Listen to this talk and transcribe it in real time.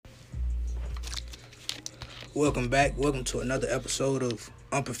Welcome back. Welcome to another episode of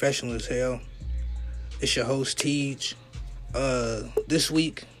Unprofessional as Hell. It's your host, Tej. This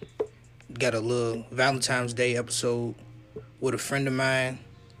week, got a little Valentine's Day episode with a friend of mine.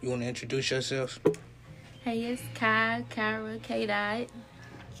 You want to introduce yourself? Hey, it's Kyra, K-Dot.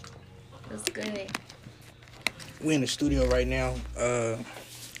 What's good? We're in the studio right now.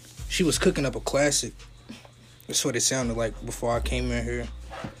 She was cooking up a classic. That's what it sounded like before I came in here.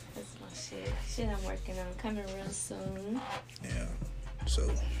 That's my shit. Shit I'm working on. Coming real soon. Yeah.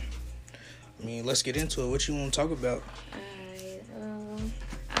 So, let's get into it. What you want to talk about? Alright.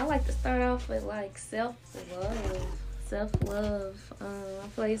 I like to start off with, self-love. Self-love. I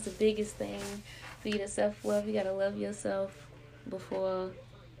feel like it's the biggest thing for you to self-love. You gotta love yourself before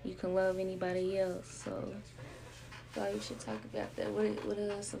you can love anybody else. So, I thought you should talk about that. What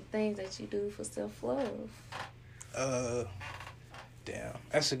are some things that you do for self-love? Damn.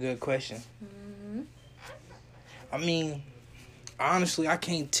 That's a good question. Mm-hmm. Honestly, I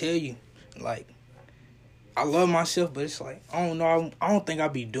can't tell you. I love myself, but it's I don't know. I don't think I'll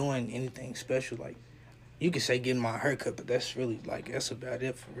be doing anything special. You could say getting my haircut, but that's really, that's about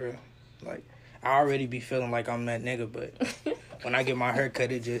it for real. I already be feeling like I'm that nigga, but when I get my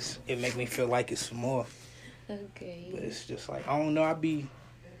haircut, it make me feel like it's some more. Okay. But it's just I don't know.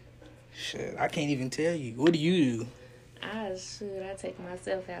 Shit, I can't even tell you. What do you do? I take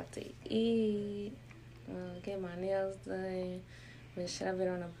myself out to eat, get my nails done. But I've been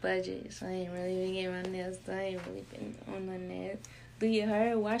on a budget, so I ain't really been getting my nails done. I ain't really been on none of that. Do your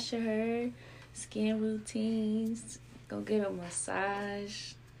hair, wash your hair, skin routines, go get a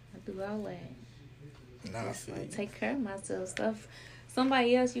massage. I do all that. Nah, I feel you. Take care of myself. Stuff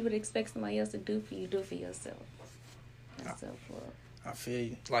somebody else you would expect somebody else to do for you, do for yourself. That's self-love. I feel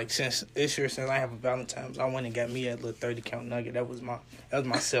you. Since I have a Valentine's, I went and got me a little 30 count nugget. That was my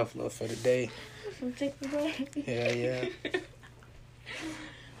self love for the day. From Chick-fil-A. Yeah.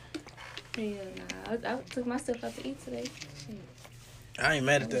 I took myself out to eat today. Shit. I ain't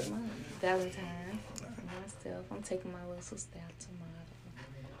mad at that. Valentine. Myself. I'm taking my little sister out tomorrow.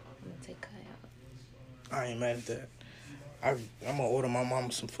 I'm gonna take her out. I ain't mad at that. I'm gonna order my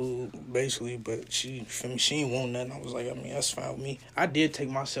mama some food, basically, but she ain't want nothing. I was like, that's fine with me. I did take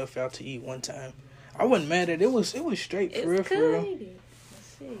myself out to eat one time. I wasn't mad at it. It was straight for real. Let's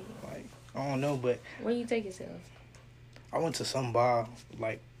see. I don't know, but where you take yourself? I went to some bar,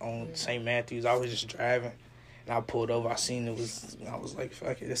 on St. Matthews. I was just driving, and I pulled over. I seen I was like,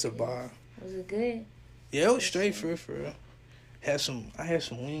 fuck it, it's a bar. Was it good? Yeah, it was straight for real. I had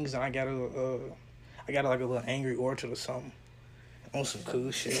some wings, and I got a little Angry Orchard or something on some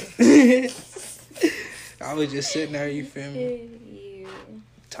cool shit. I was just sitting there, you feel me? Yeah.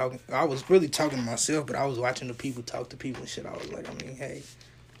 Talking. I was really talking to myself, but I was watching the people talk to people and shit. I was like, hey,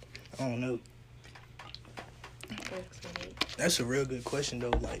 I don't know. That's a real good question,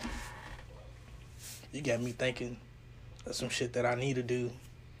 though. You got me thinking of some shit that I need to do.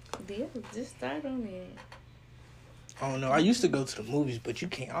 Yeah, just start on it. I don't know. I used to go to the movies, but you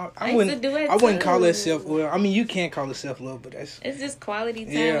can't. I wouldn't call that self-love. You can't call it self-love, but it's just quality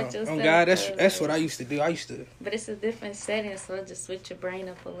time with yourself. Oh God, that's what I used to do. But it's a different setting, so it just switch your brain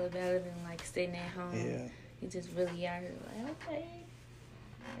up a little better than sitting at home. Yeah. You just really are okay.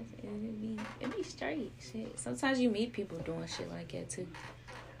 It be straight shit. Sometimes you meet people doing shit like that too.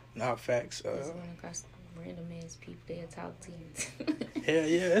 Nah, facts. Just run across random ass people, they'll talk to you. Hell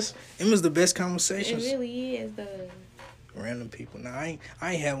yeah, it was the best conversations. It really is though. Random people. Now I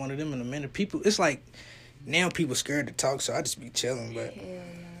ain't had one of them in a minute. People, it's now people scared to talk, so I just be chilling. But hell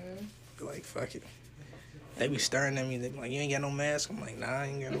no. Fuck it. They be staring at me. They be like, you ain't got no mask. I'm like, nah, I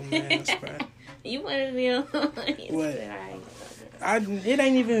ain't got no mask, bro. You one of them. What? It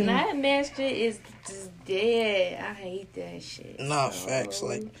ain't even. That mask shit is just dead. I hate that shit. Nah, facts.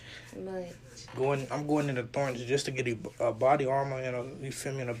 I'm going into Thorns just to get a body armor and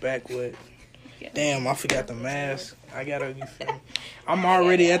a backwood. Damn, I forgot the mask. You feel me? I'm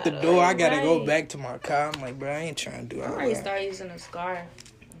already at the door. I gotta go back to my car. I'm like, bro, I ain't trying to do all that. I already start using a scarf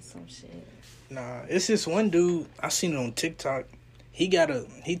or some shit. Nah, it's this one dude. I seen it on TikTok. He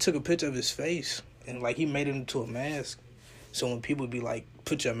took a picture of his face and he made it into a mask. So when people be like,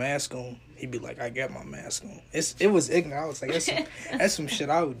 put your mask on, he'd be like, I got my mask on. It was ignorant. I was like, that's some shit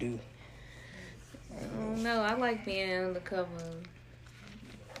I would do. I don't know. I like being undercover.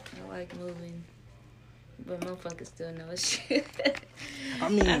 I like moving. But motherfuckers still know shit.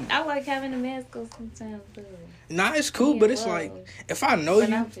 I like having a mask on sometimes too. Nah, it's cool, but it's if I know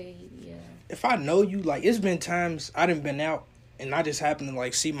you, yeah. If I know you, it's been times I done been out and I just happened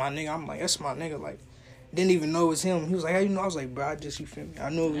to see my nigga. I'm like, that's my nigga. Didn't even know it was him. He was like, how you know? I was like, bro, you feel me? I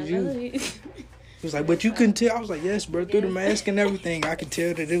know it was you. He was like, but you couldn't tell. I was like, yes, bro. Through the mask and everything, I could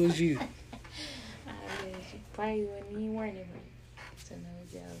tell that it was you. She probably wasn't even wearing it. So no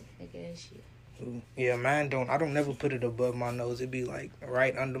joke. I guess you. Yeah, mine don't. I don't never put it above my nose. It be like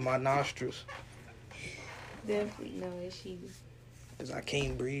right under my nostrils. Definitely no issues. Cause I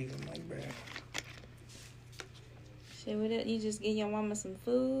can't breathe. I'm like, bro. Shit, what up? You just get your mama some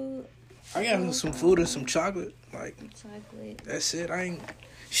food? I got her some food and some chocolate. Like, Chocolate. that's it.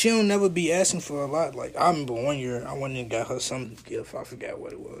 She don't never be asking for a lot. Like, I remember one year I went and got her some gift. I forgot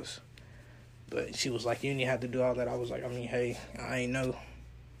what it was. But she was like, you didn't have to do all that. I was like, I mean, hey, I ain't know.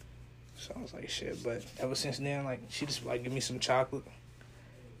 So I was like, shit. But ever since then, like, she just like, give me some chocolate.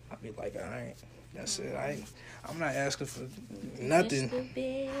 I be like, all right. That's it. I'm not asking for nothing.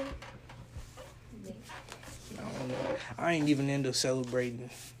 I ain't even into celebrating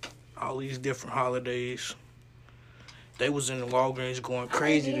all these different holidays. They was in the Walgreens going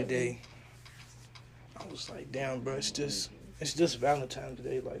crazy today. I was like, damn, bro, it's just Valentine's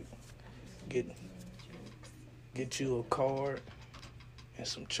Day. Like, get you a card and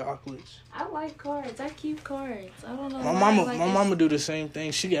some chocolates. I like cards. I keep cards. I don't know. My mama do the same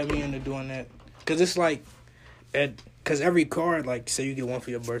thing. She got me into doing that. Cause it's like, cause every card, like, say you get one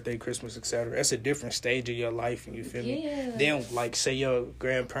for your birthday, Christmas, etc. That's a different stage of your life, and you feel me? Yeah. Then, like, say your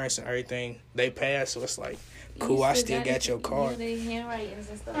grandparents and everything, they pass, so it's like, cool, I still got your card. Yeah, they handwritings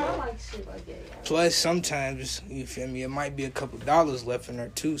and stuff. I like shit like that. Yeah. Plus, sometimes, you feel me, it might be a couple dollars left in there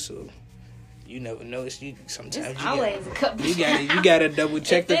too, so you never know. Sometimes you gotta double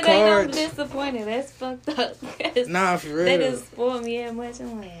check the cards. I'm disappointed. That's fucked up. Nah, for real. They just spoiled me that much.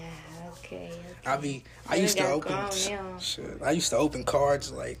 I'm like, okay. I used to open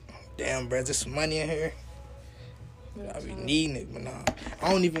cards like, damn, bro, there's some money in here. I be needing it, but nah.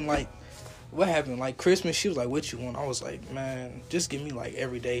 I don't even like, what happened? Like, Christmas, she was like, what you want? I was like, man, just give me, like,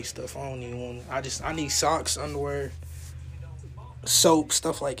 everyday stuff. I don't even want, I need socks, underwear, soap,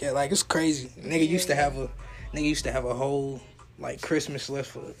 stuff like that. Like, it's crazy. Nigga used to have a whole, like, Christmas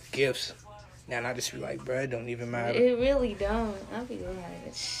list for gifts. Now I just be like, bro, it don't even matter. It really don't. I be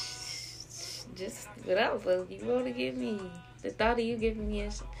like, just without fuck, you want to give me the thought of you giving me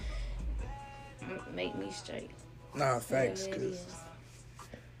a make me straight. Nah, facts, cause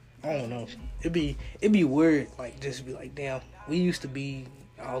I don't know. It'd be weird, like, just be like, damn, we used to be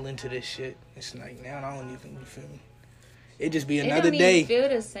all into this shit. It's like, now I don't even, you feel me? It just be another day. It don't even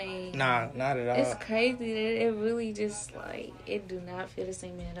feel the same. Nah, not at all. It's crazy that it really just, like, it do not feel the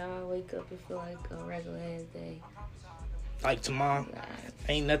same at all. I wake up and feel like a regular ass day. Like, tomorrow,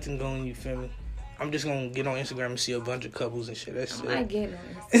 ain't nothing going, you feel me? I'm just gonna get on Instagram and see a bunch of couples and shit. That's it. I'm not getting on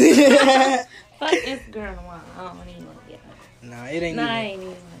Instagram. Fuck Instagram tomorrow. I don't even want to get on. Nah, it ain't I ain't even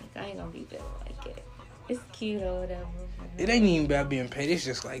like, I ain't gonna be better like it. It's cute or whatever. It ain't even about being paid. It's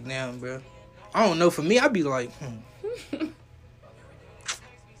just like, damn, bro. I don't know. For me, I'd be like, I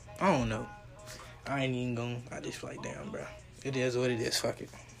don't know. I ain't even gonna. I just like, damn, bro. It is what it is. Fuck it.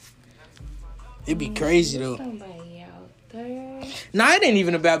 It'd be crazy, though. Somebody out there. Nah, it ain't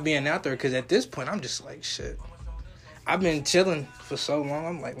even about being out there, because at this point, I'm just like, shit. I've been chilling for so long.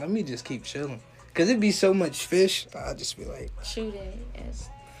 I'm like, let me just keep chilling. Because it'd be so much fish. I'd just be like... Shoot it as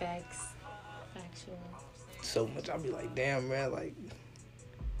facts. Factual. So much. I'd be like, damn, man. Like,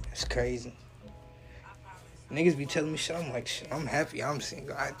 it's crazy. Niggas be telling me shit. I'm like, shit, I'm happy I'm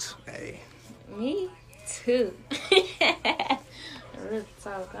single. Hey. Me too. Real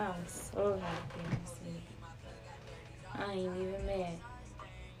talk, I'm so happy I'm single. I ain't even mad.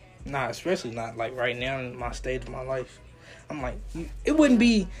 Nah, especially not like right now in my stage of my life. I'm like, it wouldn't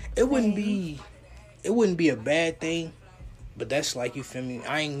be a bad thing, but that's like, you feel me?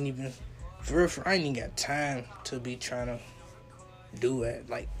 I ain't even I ain't even got time to be trying to do it,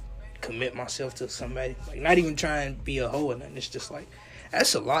 like commit myself to somebody. Like, not even trying to be a hoe or nothing. It's just like,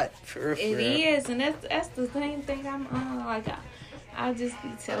 that's a lot for real. It is, and that's the same thing I'm on. Like, I just be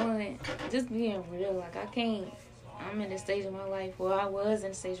telling it, just being real. Like, I'm in a stage of my life where I was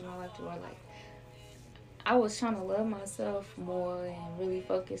in a stage of my life where, like, I was trying to love myself more and really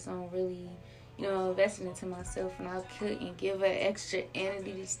focus on really, investing into myself, and I couldn't give an extra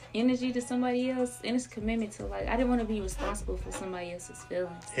energy to somebody else, and it's commitment to, like, I didn't want to be responsible for somebody else's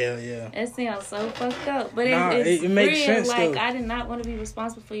feelings. Hell yeah. That sounds so fucked up, but it makes real. Sense, like, though. I did not want to be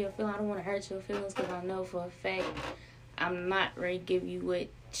responsible for your feelings. I don't want to hurt your feelings, because I know for a fact I'm not ready to give you what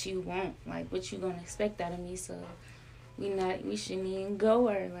you want, like what you gonna expect out of me. So we shouldn't even go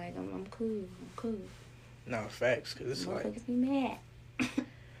there. Like, I'm cool. No, facts, because it's like, be mad.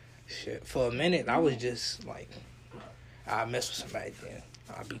 shit. For a minute, I was just like, I mess with somebody, then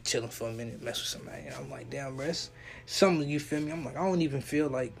I'll be chilling for a minute, mess with somebody, and I'm like, damn, bro, it's something, you feel me? I'm like, I don't even feel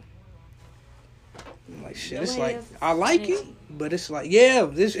like I'm like, shit, it's Nobody like, else's I like it, energy. but it's like, yeah,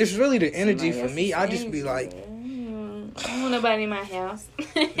 it's really the energy Somebody for me. I else's just be energy, like, man. I don't want nobody in my house.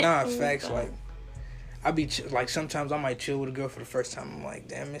 nah, facts, like, I be, like, sometimes I might chill with a girl for the first time. I'm like,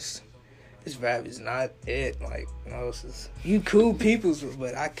 damn, this vibe is not it. Like, you know, it's just, you cool people,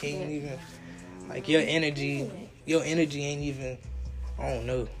 but I can't even, like, your energy ain't even, I don't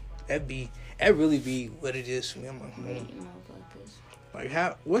know. That really be what it is for me. I'm like,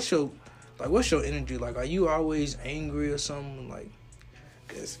 like, what's your energy? Like, are you always angry or something? Like,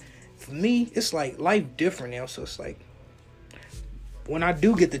 cause for me, it's like life different now. So it's like, when I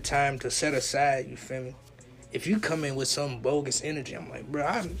do get the time to set aside, you feel me? If you come in with some bogus energy, I'm like, bro,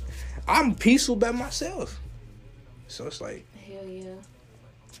 I'm peaceful by myself. So it's like, hell yeah.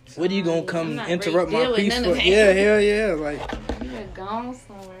 What are you gonna come interrupt my peaceful? Yeah, hell yeah. Like, you had gone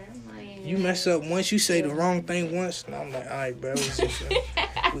somewhere. You mess up once, you say the wrong thing once, and I'm like, all right, bro.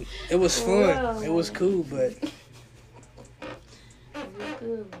 It was fun. Whoa. It was cool, but.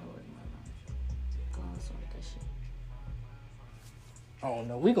 I don't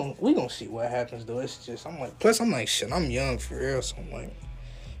know. We gonna see what happens though. It's just I'm like shit. I'm young for real, so I'm like,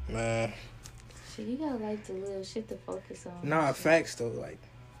 man. Shit, you gotta like to live. Shit to focus on. Nah, facts though. Like.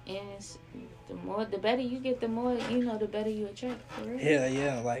 And the better you get, the more the better you attract. For real.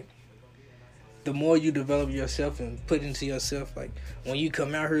 Yeah. Like. The more you develop yourself and put into yourself, like, when you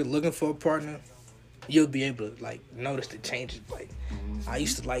come out here looking for a partner, you'll be able to, like, notice the changes. Like, I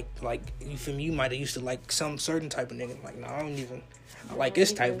used to like, you feel me? You might have used to like some certain type of nigga. Like, no, I don't even, I like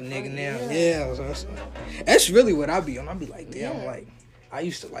this type of nigga now. Yeah, so that's really what I be on. I be like, damn, like, I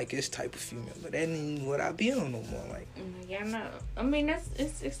used to like this type of female, but that ain't even what I be on no more. Like, yeah, no. I mean,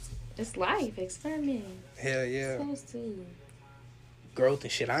 it's life, experimenting. Hell yeah. Supposed to. Growth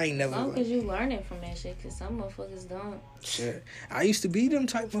and shit. I ain't never. As long as you learning from that shit, cause some motherfuckers don't. Shit, I used to be them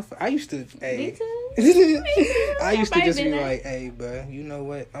type of. I used to. Hey, me too. I used to just be like, hey, bro, you know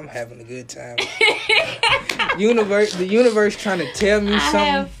what? I'm having a good time. The universe trying to tell me something. I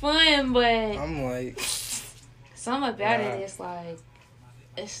have fun, but I'm like, something about it is like,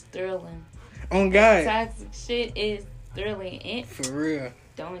 it's thrilling. On God, toxic shit is thrilling. And for real.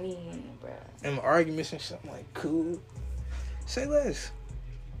 Don't even, bro. And arguments and something like cool. Say less.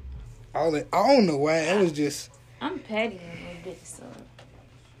 I don't know why. It was just. I'm petty a little bit, so.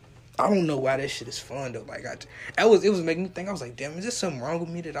 I don't know why that shit is fun though. Like it was making me think. I was like, damn, is there something wrong with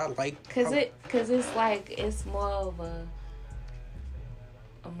me that I like? Cause it's like it's more of a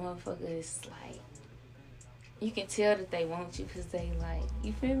motherfucker. It's like you can tell that they want you because they like,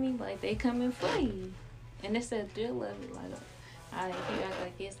 you feel me? Like they coming for you, and it's that thrill of it. Like, if you act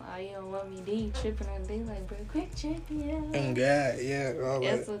like it's like, you don't want me, then you tripping on. They like, bro, quit tripping, yeah. And God, yeah.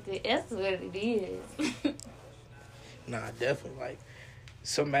 That's what it is. Nah, definitely. Like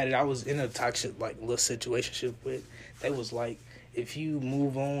somebody I was in a toxic like little situationship with, they was like, if you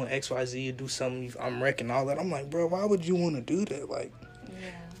move on XYZ, you do something, I'm wrecking all that. I'm like, bro, why would you want to do that? Like,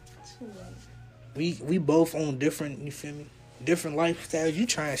 yeah, we both own different, you feel me? Different lifestyles. You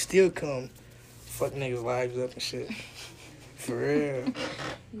try and still come fuck niggas' lives up and shit. For real.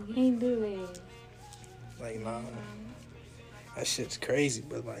 You ain't do that. Like, nah. That shit's crazy,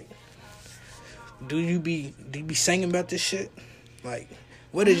 but like, do you be singing about this shit? Like,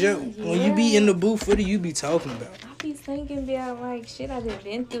 what is when you be in the booth, what do you be talking about? I be thinking about like shit I just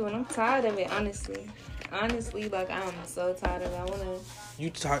been through, and I'm tired of it, honestly. Honestly, like, I'm so tired of it. I wanna. You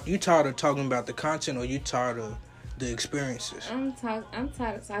tired of talking about the content, or you tired of the experiences? I'm tired of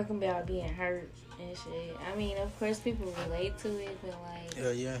talking about being hurt and shit. I mean, of course, people relate to it, but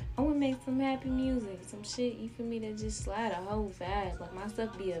like, yeah. I wanna make some happy music, some shit. You feel me? That just slide a whole vibe. Like my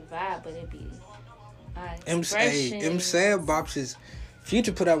stuff be a vibe, but it be. M Sad Bops is.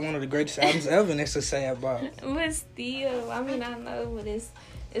 Future put out one of the greatest albums ever, and it's a sad bop. But still, I mean, I know, but it's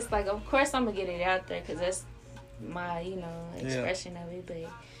like, of course, I'm gonna get it out there because that's my, expression of it. But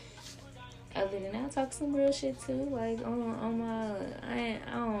other than that, I talk some real shit too. Like on my, I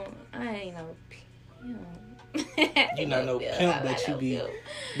ain't no, You're not no pimp, but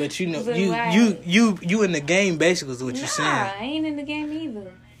you in the game basically is what you're saying. Nah, I ain't in the game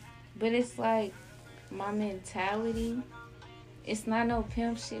either. But it's like my mentality. It's not no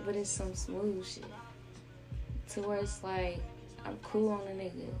pimp shit, but it's some smooth shit. To where it's like, I'm cool on a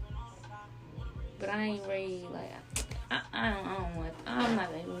nigga. But I ain't ready, like, I'm not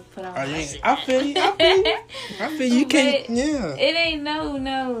even put on my shit. I feel you. You can't, yeah. It ain't no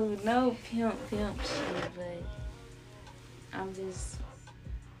pimp shit, but I'm just,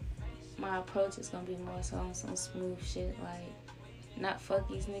 my approach is gonna be more so on some smooth shit, like, not fuck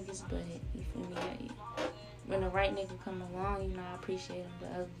these niggas, but you feel me? when the right nigga come along, you know, I appreciate him. But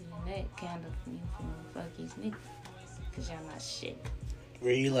other than that, kind of, you feel me, fuck these niggas. Because y'all not shit.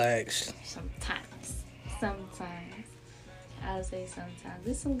 Relax. Sometimes. I would say sometimes.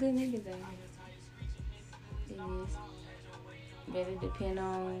 There's some good niggas out here. It is. But it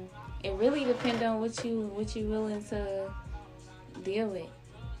really depend on what you willing to deal with.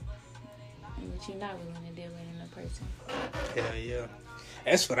 And what you not willing to deal with in a person. Hell yeah.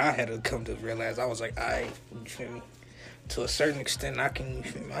 That's what I had to come to realize. I was like, alright, you feel me? To a certain extent, I can, you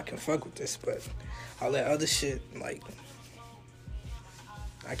feel me? I can fuck with this, but all that other shit, like,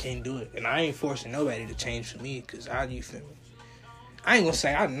 I can't do it. And I ain't forcing nobody to change for me, because you feel me? I ain't gonna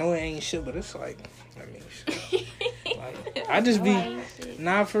say I know it ain't shit, but it's like, I mean, shit. Like, I just be,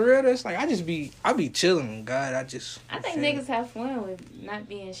 nah, for real, it's like, I be chilling, God, I think niggas have fun with not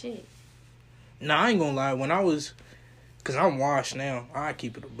being shit. Nah, I ain't gonna lie, when I was, because I'm washed now, I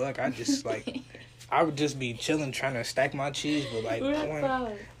keep it a buck, I just, like, I would just be chilling, trying to stack my cheese, but, like,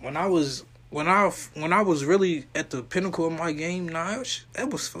 when I was really at the pinnacle of my game, it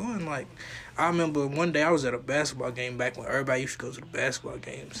was fun. Like, I remember one day I was at a basketball game back when everybody used to go to the basketball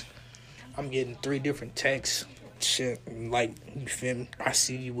games. I'm getting 3 different texts, shit, like, you feel me? I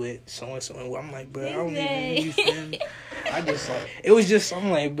see you with so-and-so. I'm like, bro, I don't even, you feel me? I just, like, it was just, I'm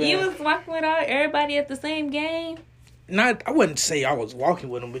like, bro. You was walking with everybody at the same game? I wouldn't say I was walking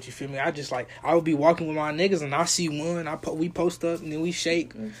with them, but you feel me? I just, like, I would be walking with my niggas, and I see one, we post up, and then we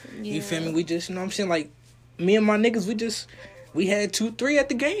shake. Yeah. You feel me? We just, you know what I'm saying? Like, me and my niggas, we had 2-3 at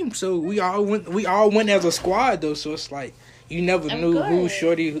the game, so we all went as a squad, though, so it's like, you never knew who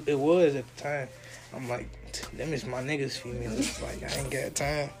shorty it was at the time. I'm like, them is my niggas, feel me? It's like, I ain't got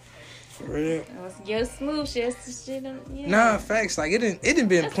time. For real. Your smooth shit, shit. Yeah. Nah, facts. Like, it didn't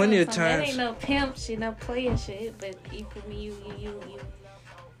been plenty of times. That ain't no pimp shit, no player shit, but you feel me, you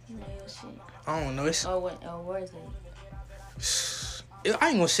know your shit. I don't know. Where is it? I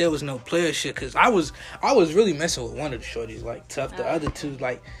ain't gonna say it was no player shit, cause I was really messing with one of the shorties, like Tough. The other two,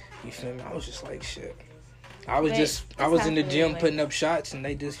 like, you feel me? I was just like, shit. I was in the gym putting up shots, and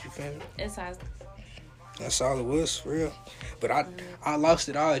they just, you feel me? It's how. That's all it was, for real. But I lost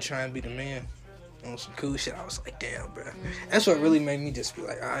it all trying to be the man on some cool shit. I was like, damn, bro. That's what really made me just be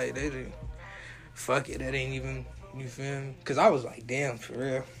like, all right, fuck it, that ain't even, you feel me? Because I was like, damn, for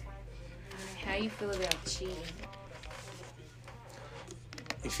real. How you feel about cheating?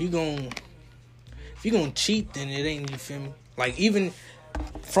 If you gonna cheat, then it ain't, you feel me? Like, even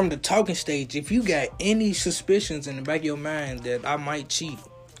from the talking stage, if you got any suspicions in the back of your mind that I might cheat,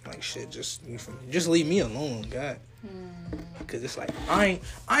 like, shit, just leave me alone, God. Cause it's like I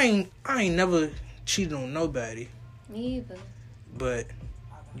ain't never cheated on nobody. Me either. But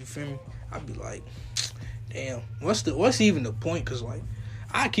you feel me? I'd be like, damn, what's even the point? Cause like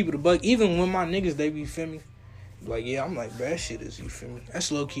I keep it a buck. Even when my niggas they be, feel me? Like, yeah, I'm like, bro, that shit is, you feel me?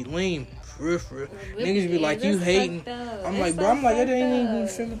 That's low key lame, for real. Niggas be like, you hating. I'm like, bro, I'm like, that ain't even, you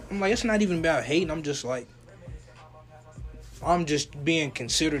feel me? I'm like, it's not even about hating. I'm just like, I'm just being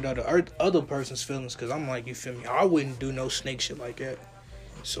considerate of the other person's feelings, because I'm like, you feel me? I wouldn't do no snake shit like that.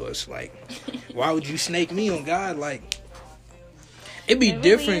 So it's like, why would you snake me on God? Like, it'd be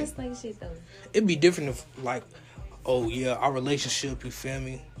different. It'd be different if, like, oh yeah, our relationship, you feel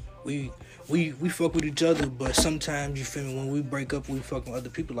me? We fuck with each other, but sometimes, you feel me, when we break up, we fuck with other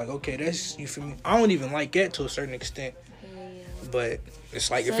people. Like, okay, that's, you feel me? I don't even like that to a certain extent. Yeah. But it's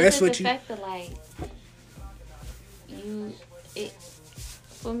like, so if that's what you... fact that, like,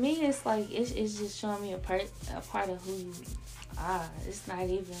 for me, it's like, it's just showing me a part of who you are. It's not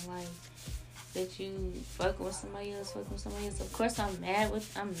even like that you fuck with somebody else. Of course, I'm mad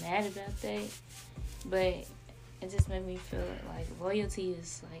about that, but it just made me feel like loyalty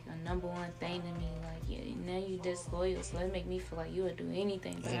is like a number one thing to me. Like, yeah, now you disloyal, so it make me feel like you would do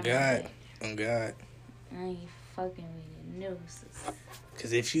anything. On God. I ain't fucking with your noses.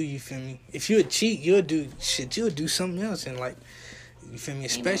 Cause if you feel me, if you a cheat, you'll do something else, and like, you feel me,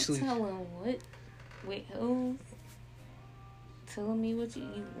 especially. Ain't no telling what, with who, telling me what you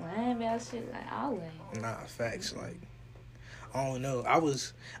lying about shit, like, all that. Nah, facts, like, I don't know.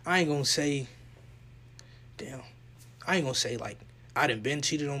 I ain't gonna say, like, I done been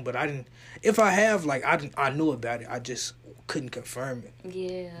cheated on, but if I have, like, I knew about it, I just couldn't confirm it.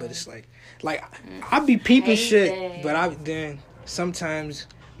 Yeah. But it's like, I be peeping shit, that. But then sometimes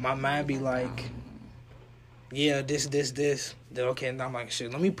my mind be like, yeah, this. Then okay, and I'm like,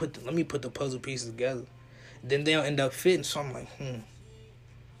 shit, let me put the puzzle pieces together. Then they'll end up fitting, so I'm like,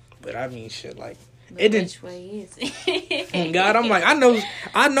 But I mean, shit, like, but it didn't. Which way is it? Oh God, I'm like, I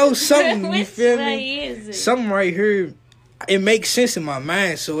know something. You feel me? Which way is it? Something right here. It makes sense in my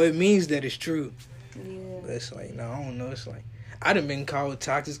mind, so it means that it's true. Yeah. But it's like, no, I don't know. It's like, I done been called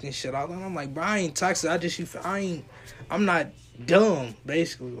toxic and shit all. And I'm like, bro, I ain't toxic. I'm not dumb,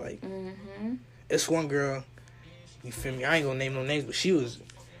 basically. Like, it's one girl, you feel me? I ain't gonna name no names, but she was,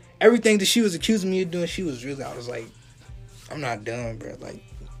 everything that she was accusing me of doing, she was really, I was like, I'm not dumb, bro. Like,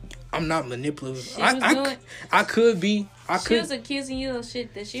 I'm not manipulative. I could be. She was accusing you of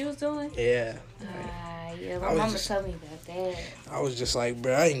shit that she was doing? Yeah. Yeah, my mama told me about that. I was just like,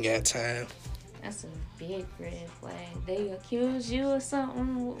 bro, I ain't got time. That's a big red flag. They accuse you of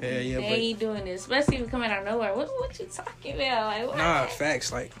something. Yeah, they ain't doing this. Especially if coming out of nowhere. What you talking about? Like, what? Nah,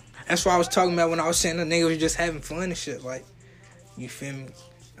 facts. Like, that's what I was talking about when I was saying the nigga was just having fun and shit. Like, you feel me?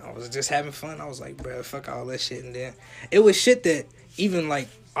 I was just having fun. I was like, bro, fuck all that shit. And then it was shit that even, like,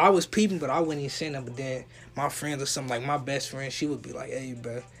 I was peeping, but I wouldn't even say that. But then my friends or something, like my best friend, she would be like, hey,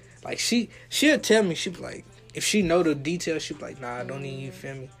 bro. Like, she'll tell me, she'd be like, if she know the details, she'd be like, nah, I don't even, you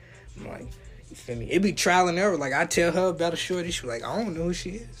feel me? I'm like, you feel me? It be trial and error. Like, I tell her about a shorty, she be like, I don't know who she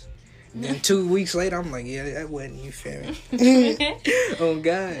is. And then 2 weeks later, I'm like, yeah, that wasn't, you feel me? Oh,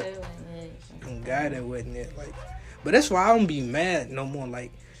 God. Oh, God, that wasn't it. Like, but that's why I don't be mad no more.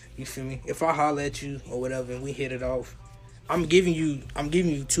 Like, you feel me? If I holler at you or whatever and we hit it off, I'm giving you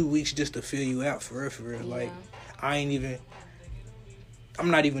 2 weeks just to fill you out, for real. Yeah. Like, I'm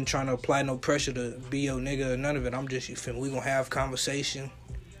not even trying to apply no pressure to be your nigga or none of it. I'm just, you feel me? We gonna have conversation.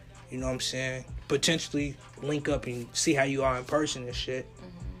 You know what I'm saying? Potentially link up and see how you are in person and shit.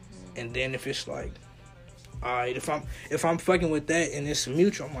 Mm-hmm. And then if it's like, all right, if I'm fucking with that and it's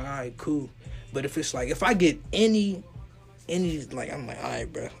mutual, I'm like, all right, cool. But if it's like, if I get any, like, I'm like, all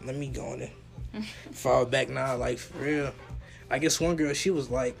right, bro, let me go on and fall back now, like, for real. I guess one girl, she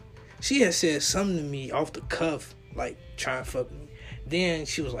was like, she had said something to me off the cuff, like, trying to fuck with me. Then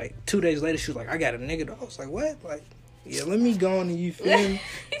she was like, 2 days later, she was like, I got a nigga though. I was like, what? Like, yeah, let me go on and, you feel me?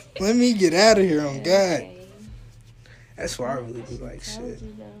 Let me get out of here on God. That's why I really be like, shit.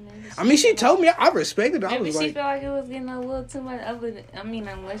 I mean, she told me, I respected it. I was like, she felt like it was getting a little too much.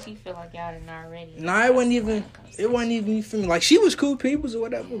 Unless you feel like y'all didn't already. Nah, it wasn't even, you feel me? Like, she was cool people or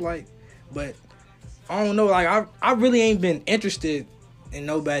whatever, like, but I don't know, like, I really ain't been interested in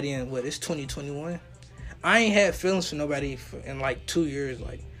nobody in, it's 2021? I ain't had feelings for nobody in like 2 years.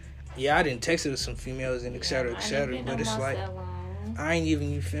 Like, yeah, I didn't text it to some females and et cetera, but it's like, I ain't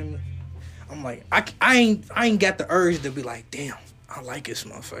even, you feel me? I'm like, I ain't got the urge to be like, damn, I like this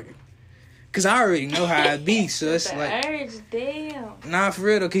motherfucker. Cause I already know how I be, so it's like, urge, damn. Nah, for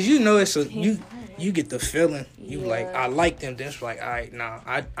real though, cause you know it's a, you get the feeling, you like, I like them, then it's like, all right, nah,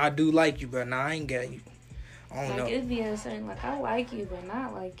 I do like you, but nah, I ain't got you. I don't know. It'd be a certain, like, I like you, but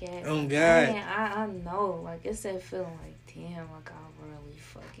not like that. Oh, God. I know, like, it's that feeling like, damn, like, I really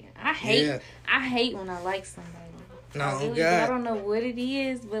fucking, I hate when I like somebody. No, really, God. I don't know what it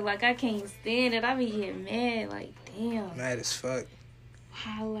is, but, like, I can't stand it. I be getting mad, like, damn. Mad as fuck.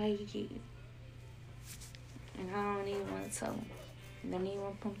 I like you. And I don't even want to tell them. Don't even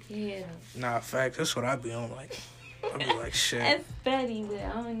want to pump your head up. Nah, fact, that's what I be on, like. I be like, shit. That's petty, but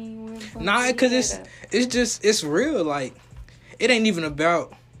I don't even want to. Nah, cause it's real. Like, it ain't even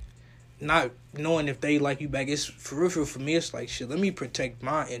about not knowing if they like you back. It's for real for me. It's like, shit. Let me protect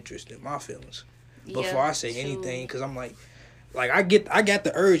my interest and my feelings before I say anything. Cause I'm like I got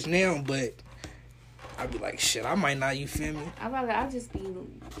the urge now, but I be like, shit. I might not. You feel me? I just be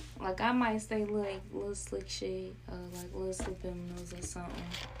like, I might say little slick shit, like little subliminals or something.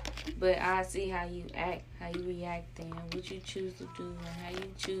 But I see how you act, how you react, and what you choose to do, and how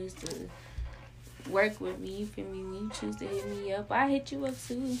you choose to work with me. You feel me? When you choose to hit me up, I hit you up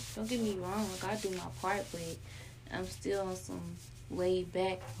too. Don't get me wrong. Like, I do my part, but I'm still on some laid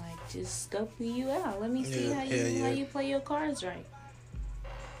back, like, just scoping you out. Let me see how you play your cards right.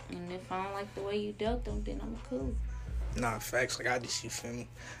 And if I don't like the way you dealt them, then I'm cool. Nah, facts. Like, I just, you feel me?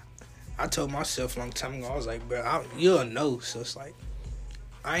 I told myself a long time ago, I was like, bro, you'll know. So it's like,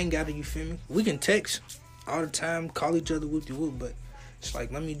 I ain't got to, you feel me? We can text all the time, call each other whoop-de-whoop, but it's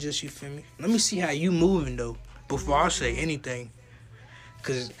like, let me just, you feel me? Let me see how you moving, though, before I say anything.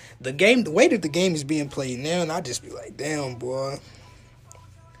 Because the way that the game is being played now, and I just be like, damn, boy.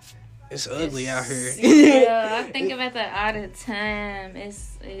 It's ugly out here. Yeah, I think about that all the time.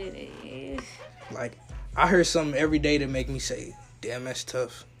 It is. Like, I heard something every day that make me say, damn, that's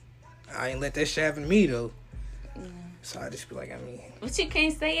tough. I ain't let that shit happen to me, though. Yeah. So I just be like, I mean. But you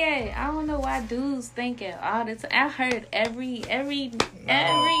can't say it. I don't know why dudes think it all the time. I heard every dude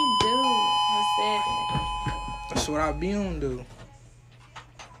has said it. That's what I be on, dude.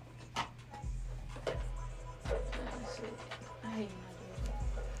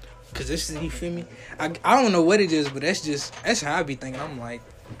 Cause this is, you feel me? I don't know what it is, but that's how I be thinking. I'm like,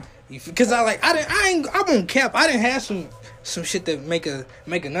 Because I won't cap. I didn't have some shit that make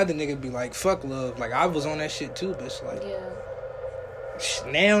another nigga be like, fuck love. Like, I was on that shit too, but it's like,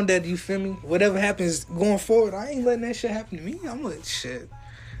 now that, you feel me, whatever happens going forward, I ain't letting that shit happen to me. I'm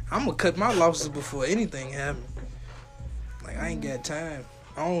gonna cut my losses before anything happens. Like, I ain't got time.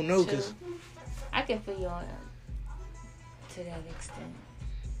 I don't know, because I can feel you on to that extent.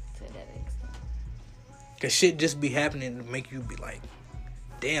 Because shit just be happening to make you be like,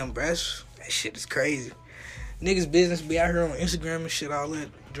 damn, bruh, that shit is crazy. Niggas' business be out here on Instagram and shit, all that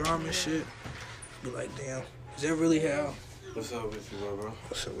drama and shit. Be like, damn, is that really how? What's up with you, bro?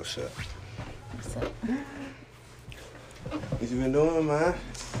 What's up? What's up? What you been doing, man?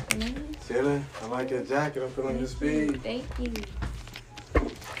 Mm-hmm. Chilling. I like your jacket. I'm feeling your speed. Thank you.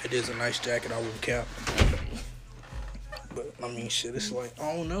 It is a nice jacket, I won't cap. But, I mean, shit, it's like,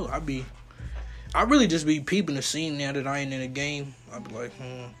 I don't know. I really just be peeping the scene now that I ain't in the game. I be like,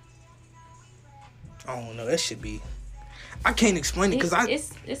 I don't know. That should be. I can't explain it because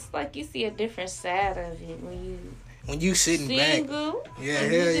it's like you see a different side of it when you sitting single, back. Yeah,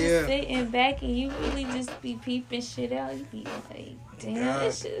 and hell you just yeah. sitting back and you really just be peeping shit out. You be like, damn,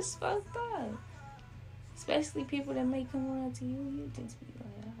 this shit is fucked up. Especially people that may come around to you, you just be like,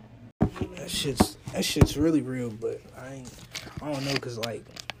 that shit's really real, but I don't know, cause like,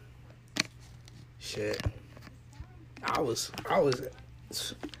 shit, I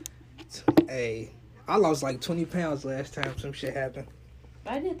lost like 20 pounds last time some shit happened.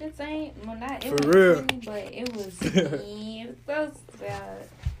 I did the same. Well, not For it real. was 20, but it was so sad.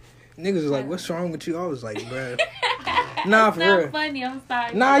 Niggas was like, "What's wrong with you?" I was like, "Bruh, nah, for real." It's not funny. I'm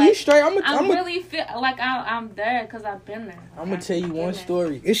sorry. Nah, like, you straight. I really feel like I'm there because I've been there. I'm gonna tell you one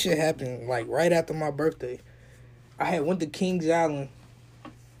story. This shit happened like right after my birthday. I had went to Kings Island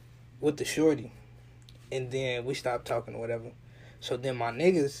with the shorty, and then we stopped talking or whatever. So then my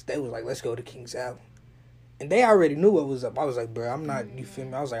niggas, they was like, "Let's go to Kings Island," and they already knew what was up. I was like, "Bro, I'm not." You feel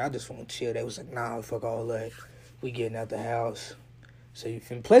me? I was like, "I just want to chill." They was like, "Nah, fuck all that. We getting out the house." So you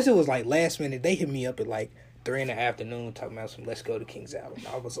feel me? Plus it was like last minute. They hit me up at like 3 PM talking about some let's go to Kings Island.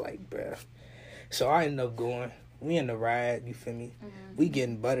 I was like, bruh. So I ended up going. We in the ride, you feel me? Mm-hmm. We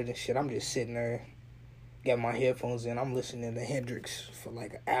getting buttered and shit. I'm just sitting there, got my headphones in. I'm listening to Hendrix for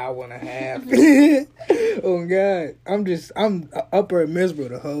like an hour and a half. Oh God. I'm up here in Misbro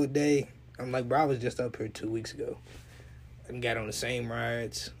the whole day. I'm like, bro, I was just up here 2 weeks ago. And got on the same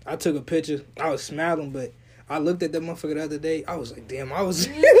rides. I took a picture. I was smiling, but I looked at that motherfucker the other day. I was like, damn, I was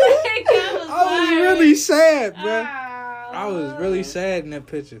really sad, bro. I was really sad in that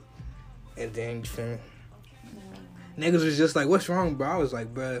picture. And then, you feel me? Niggas was just like, what's wrong, bro? I was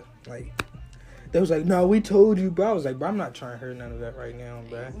like, bro, like, they was like, no, we told you, bro. I was like, bro, I'm not trying to hear none of that right now,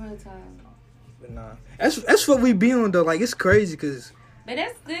 bro. But nah. That's what we be on, though. Like, it's crazy, because. But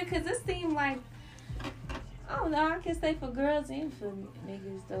that's good, because it seemed like, I don't know, I can say for girls and for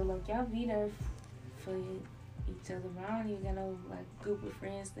niggas, though. Like, y'all be there for each other. But I don't even got no, like, group of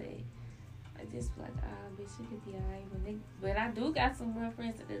friends that I just be like, bitch, you could be alright. But I do got some real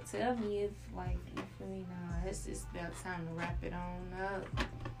friends that tell me if, like, you feel me, nah, it's just about time to wrap it on up.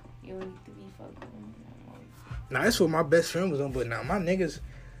 You don't need to be fucking no more. Nah, that's what my best friend was on. But now, my niggas,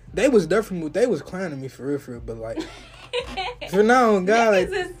 they was there for me. They was clowning me for real. But, like, for now, God, niggas like,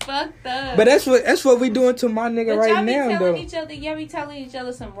 is fucked up. But that's what we doing to my nigga right now, though. Y'all be telling each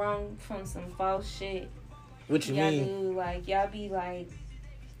other some wrong from some false shit. What you y'all mean? Do, like, y'all be like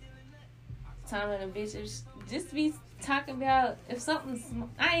telling the bitches, just be talking about if something's.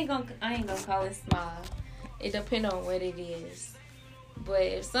 I ain't gonna call it small. It depends on what it is. But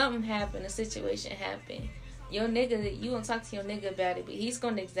if something happened, a situation happened, your nigga, you gonna talk to your nigga about it, but he's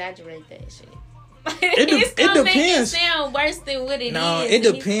gonna exaggerate that shit. It depends. Make it sound worse than what it is. No, it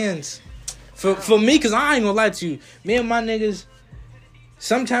depends. For me, cause I ain't gonna lie to you. Me and my niggas,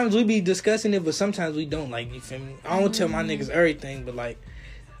 sometimes we be discussing it, but sometimes we don't. Like, you feel me? I don't tell my niggas everything, but like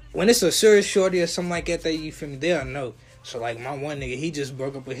when it's a serious shorty or something like that, you feel me? They'll know. So like my one nigga, he just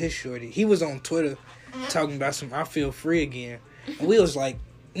broke up with his shorty. He was on Twitter talking about some I feel free again. And we was like,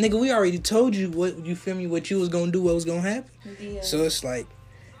 nigga, we already told you what, you feel me, what you was gonna do, what was gonna happen. Yeah. So it's like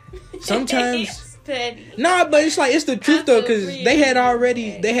sometimes nah, but it's like it's the truth though, cause they had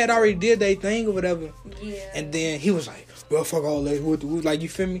already did their thing or whatever. Yeah. And then he was like, well, fuck all that. Like, you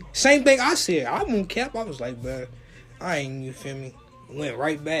feel me? Same thing I said. I won't cap. I was like, bro, I ain't, you feel me? Went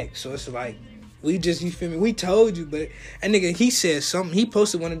right back. So it's like we just, you feel me? We told you, but and nigga, he said something. He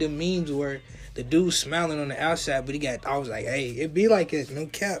posted one of them memes where the dude smiling on the outside, but I was like, hey, it be like this, no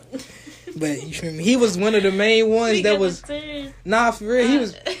cap. But you feel me? He was one of the main ones that was, nah, for real.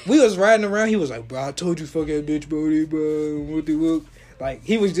 We was riding around. He was like, bro, I told you, fuck that bitch, bro. Like,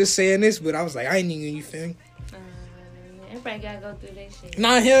 he was just saying this, but I was like, I ain't even, you feel me? Everybody gotta go through that shit.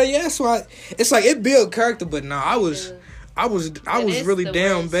 Nah, hell yeah, that's why. It's like, it built character, but nah, I was really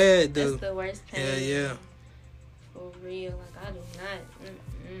down bad, though. That's the worst pain. Yeah. For real. Like, I do not.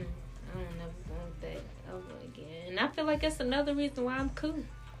 I don't never want that over again. And I feel like that's another reason why I'm cool.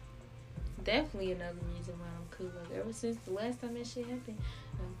 Definitely another reason why I'm cool. Like, ever since the last time that shit happened,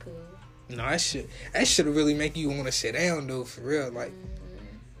 I'm cool. No, that shit really make you want to sit down, though, for real. Like,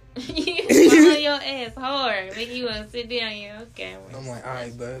 you fall on your ass hard. Make you want to sit down. Yeah, okay. I'm like, all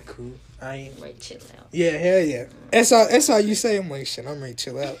right, bud, cool. I ain't. Right, chill out. Yeah, hell yeah. That's how you say. I'm like, shit, I'm ready to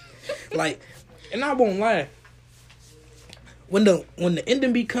chill out. Like, and I won't lie. When the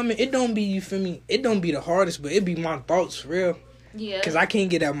ending be coming, it don't be, you feel me? It don't be the hardest, but it be my thoughts, for real. Yeah. Because I can't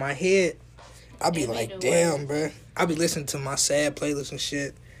get out my head. I be It be like, the damn, worst. bruh. I be listening to my sad playlist and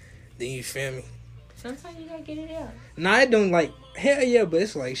shit. Then you feel me? Sometimes you gotta get it out. Nah, I don't like, hell yeah, but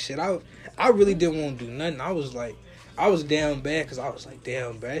it's like, shit, I really didn't want to do nothing. I was down bad because I was like,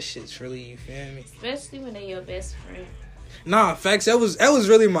 damn, bruh, that shit's really, you feel me? Especially when they your best friend. Nah, facts, that was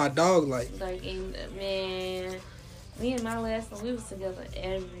really my dog, like. Like, man, me and my last one, we was together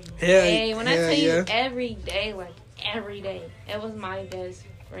every Hell, day. When I tell yeah. you every day, like every day, that was my best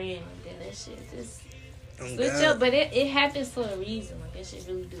friend. Then that shit just switch up, but it happens for a reason. Like, that shit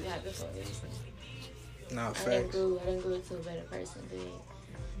really do happen for a reason. Nah, I done facts. grew into a better person,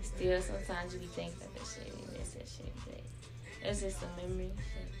 but still sometimes you be thinking about that shit, you miss that shit, but that's just a memory.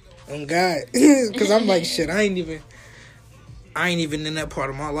 On God, because I'm like, shit, I ain't even in that part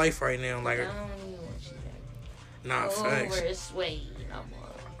of my life right now. Like, I don't even want you back. nah, facts. Over sway no more.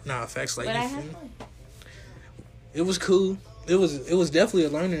 Nah, facts. Like, But I you feel had me? fun. It was cool. It was definitely a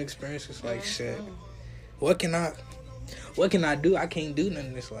learning experience. It's like, shit, what can I do? I can't do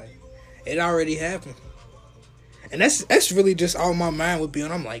nothing. It's like, it already happened. And that's really just all my mind would be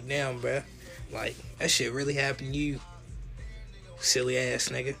on. I'm like, damn, bruh. Like, that shit really happened to you. Silly ass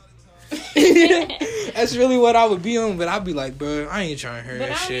nigga. That's really what I would be on, but I'd be like, bro, I ain't trying to hear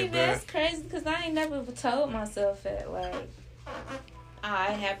that shit, bro. That's crazy because I ain't never told myself that, like, it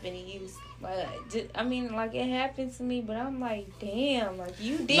happened to you. Like, I mean, like, it happened to me, but I'm like, damn, like,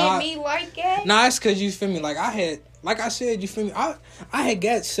 you did me like that? Nah, it's because you feel me. Like, I said, you feel me? I had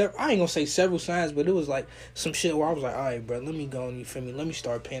got, I ain't gonna say several signs, but it was like some shit where I was like, all right, bro, let me go and, you feel me? Let me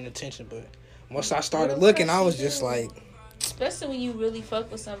start paying attention. But once I started looking, I was just like, especially when you really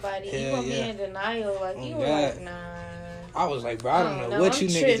fuck with somebody, you hell gonna be yeah. in denial. Like, you were God. like, nah. I was like, bro, I don't know what I'm you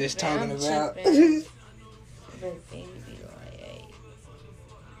niggas is talking I'm about. tripping. But then you be like, hey,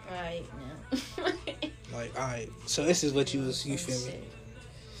 alright now. Like, all right, so this is what you feel me?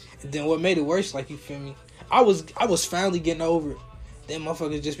 And then what made it worse, like, you feel me? I was finally getting over it. Then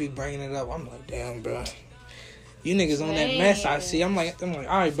motherfuckers just be bringing it up. I'm like, damn, bro. You niggas on that mess I see. I'm like, all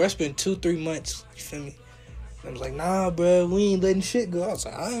right, bro, it's been 2-3 months. You feel me? And I was like, nah, bro, we ain't letting shit go. I was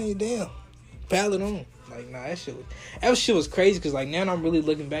like, I ain't damn. Pal it on. Like, nah, that shit was crazy because, like, now I'm really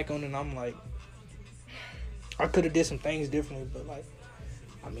looking back on it and I'm like, I could have did some things differently, but, like,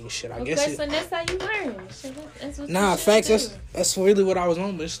 I mean, shit, I guess so that's how you learn. Shit, that's what nah, you facts, do. that's really what I was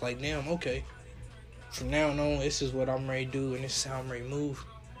on, but it's like, damn, okay. From now on, this is what I'm ready to do, and this is how I'm ready to move.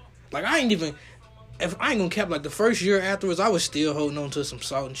 Like, I ain't gonna cap, like, the first year afterwards, I was still holding on to some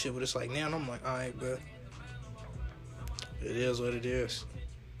salt and shit, but it's like, now I'm like, alright, bro. It is what it is.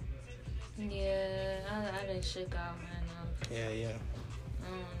 Yeah, I done shook out mine off. Yeah.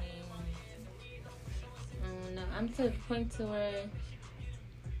 I don't know. I'm to the point to where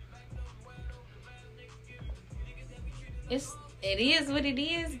it is what it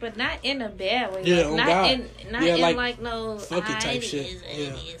is, but not in a bad way. Yeah, like, on not God. in Like, like no fuck it type it shit. is, Yeah.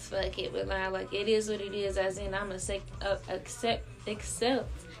 it is, fuck it, but like it is what it is. As in, I'm accept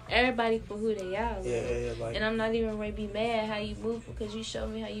everybody for who they are. Like, Yeah, like, and I'm not even ready to be mad how you move because you showed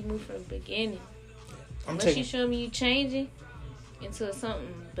me how you move from the beginning. I'm Unless you show me you changing into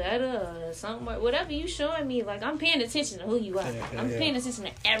something better or something, whatever you showing me, like, I'm paying attention to who you are. I'm paying attention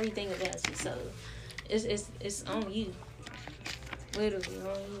to everything about you. So it's on you, literally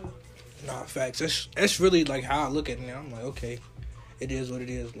on you. Nah, facts. That's really like how I look at it now. I'm like, okay, it is what it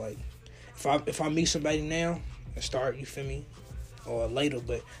is. Like, if I meet somebody now and start, you feel me, or later,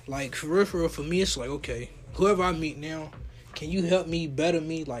 but like for real, for me, it's like, okay, whoever I meet now, can you help me better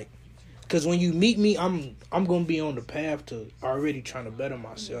me? Like, because when you meet me, I'm gonna be on the path to already trying to better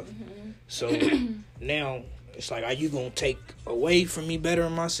myself. Mm-hmm. So now it's like, are you gonna take away from me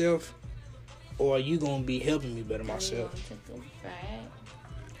bettering myself, or are you gonna be helping me better myself?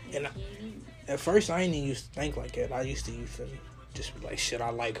 And at first, I ain't even used to think like that. I used to, you feel me, just be like, shit, I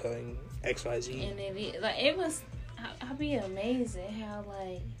like her and XYZ. And it was, I be amazed at how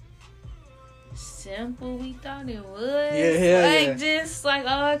like simple we thought it was. Yeah. Just like,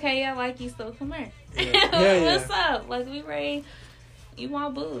 oh, okay, I like you, so come here. Yeah. What's up? Like, we ready? You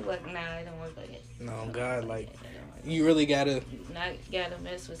want boo? Like, nah, it don't work like that. No, God, like, you really gotta. Not gotta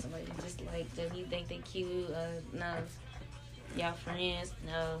mess with somebody just like that. You think they cute? No. Y'all friends?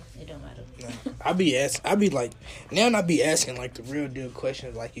 No, it don't matter. No. I be like, now I be asking like the real deal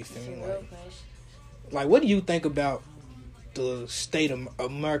questions, like, you feel me? Like, what do you think about the state of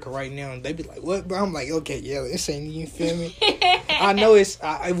America right now? And they be like, what? But I'm like, okay, yeah, this ain't, you feel me? I know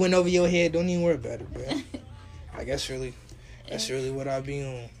I went over your head. Don't even worry about it, bro. Like, that's really what I be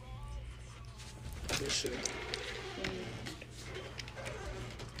on. For sure.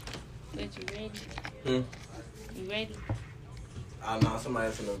 But you ready? You ready? I know somebody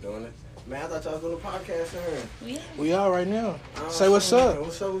else ended up doing it. Man, I thought y'all was doing a podcast in here. We are right now. Say what's up.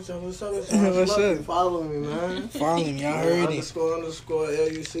 What's up with y'all? What's up? What's up? Follow me, man. Follow me, y'all heard it. Underscore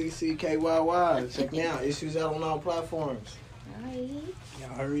LUCCKYY. Check me out. Issues out on all platforms. Alright. Y'all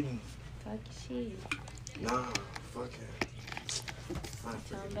heard him. Talk your shit. Nah, fuck it.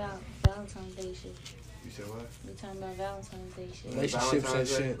 Talking about Valentine's Day shit. You said what? We talking about Valentine's Day shit. Relationships and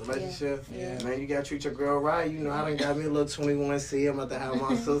shit. Relationship? Yeah. Man, you gotta treat your girl right. You know, I done got me a little 21C. I'm about to have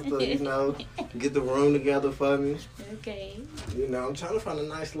my sister, you know, get the room together for me. Okay. You know, I'm trying to find a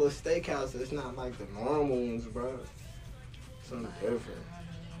nice little steakhouse that's not like the normal ones, bro. Something different.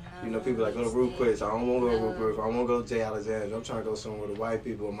 You know, people like, go to Ruth Chris. I don't want to go to Ruth Chris. I want to go to J. Alexander. I'm trying to go somewhere with the white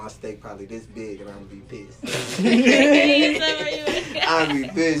people and my steak probably this big and I'm going to be pissed. I'll be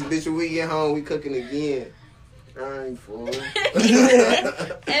pissed. Bitch, when we get home, we cooking again. I ain't fool. FID,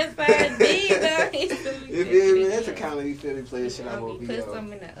 though. You feel me? That's the kind of, you feel me, play shit I won't be Put on.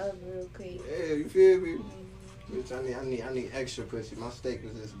 some in the oven real quick. Yeah, you feel me? Bitch, I need extra pussy. My steak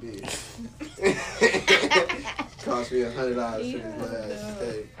was this big. Cost me $100 for this last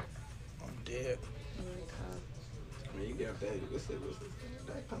steak. I'm dead. I mean, you got that. What's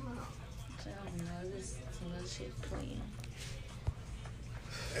that come out? I don't know. This some little shit playing.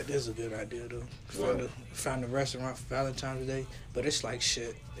 That is a good idea, though. What? Find a restaurant for Valentine's Day, but it's like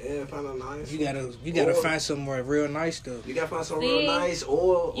shit. Yeah, find a nice. You gotta find somewhere real nice, though. You gotta find somewhere real nice,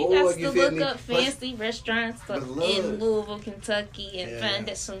 or You got you to feel look me? up fancy restaurants in Louisville, Kentucky, and find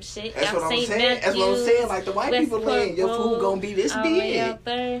us some shit. That's what I'm saying. That's what I'm saying. Like the white people land, your food gonna be this big. Out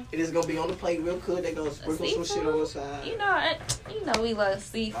there. It is gonna be on the plate real good. They gonna sprinkle some shit on the side. You know we love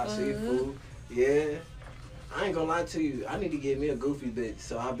seafood. Seafood. Yeah. I ain't gonna lie to you. I need to get me a goofy bitch.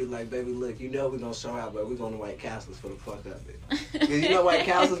 So I'll be like, baby, look, you know we're gonna show out, but we're going to White Castles for the fuck of it. Cause you know White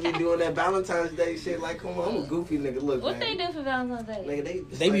Castles be doing that Valentine's Day shit. Like, come on, I'm a goofy nigga. Look, what man. they do for Valentine's Day?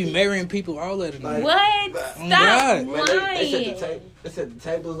 Nigga, They be marrying people all that night. Like, what? God. Stop Man, lying. they set the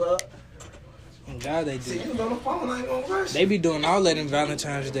tables up. Oh, God, they See, do. you was on the phone. I ain't gonna rush. They be doing all that in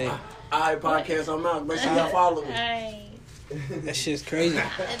Valentine's Day. All right, podcast. I'm out. Make sure y'all follow me. Hey. That shit's crazy.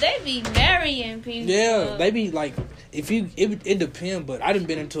 They be marrying people. Yeah, they be like, it depends, but I done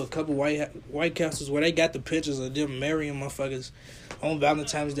been into a couple White Castles where they got the pictures of them marrying motherfuckers on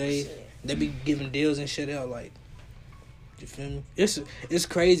Valentine's Day. They be giving deals and shit out, like, you feel me? It's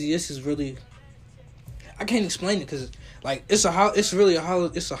crazy. This is really, I can't explain it because like it's a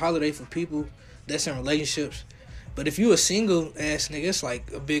holiday for people that's in relationships. But if you a single ass nigga, it's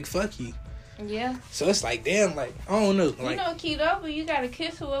like a big fuck you. Yeah. So it's like, damn, like, I don't know. Like, you know, cute over, you gotta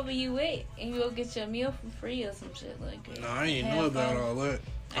kiss whoever you with, and you'll get your meal for free or some shit like that. No, I ain't know about all that.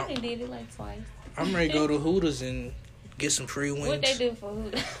 I done did it like twice. I'm ready to go to Hooters and get some free wings. What they do for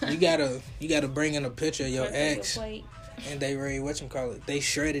Hooters? You gotta bring in a picture of your ex, Plate. and they ready, whatchamacallit, they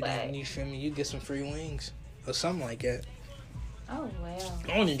shredded it, and you feel me? You get some free wings or something like that. Oh wow.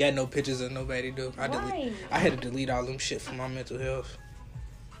 I don't even got no pictures of nobody though. Why? I had to delete all them shit for my mental health.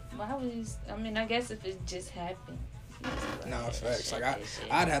 Why was? I mean, I guess if it just happened. Nah, facts. Like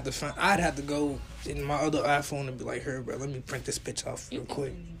I'd have to go in my other iPhone and be like, "Her, bro, let me print this bitch off real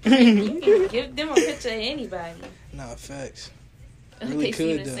quick." You can give them a picture of anybody. Nah, facts. Really They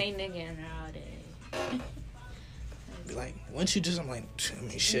see could the though. same nigga in there all day. Be like, once you just, I'm like, I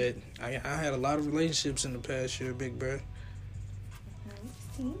mean, shit. I had a lot of relationships in the past year, big bro.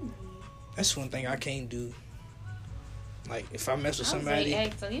 That's one thing I can't do. Like, if I mess with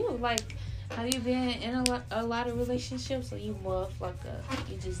somebody. So you like, have you been in a lot of relationships, or you more of like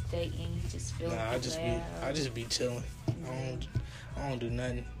you just dating, you just feel? Nah, I just be chilling. I don't do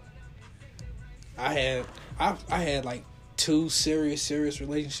nothing. I had like 2 serious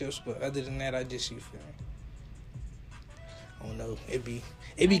relationships, but other than that, I just, you feel me? I don't know. It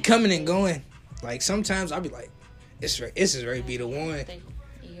be coming and going. Like sometimes I be like, this is ready to be the one.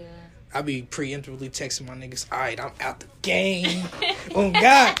 Yeah. I be preemptively texting my niggas, alright, I'm out the game. Oh,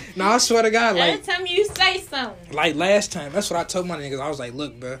 God. No, I swear to God. Like, every time you say something. Like, last time, that's what I told my niggas. I was like,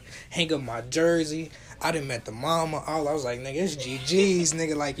 look, bro, hang up my jersey. I done met the mama. I was like, nigga, it's GG's,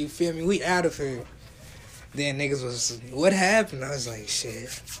 nigga. Like, you feel me? We out of here. Then niggas was, what happened? I was like,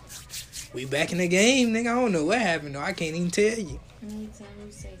 shit. We back in the game, nigga. I don't know what happened, though. I can't even tell you. Anytime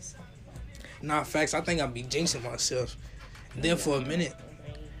you say something. Nah, facts. I think I be jinxing myself. And then for a minute,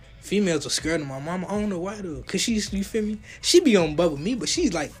 females were scared of my mama. I don't know why, though. Because you feel me? She be on bub with me, but she's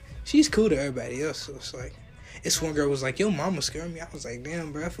cool to everybody else. So it's like, this one girl was like, yo, mama scared me. I was like,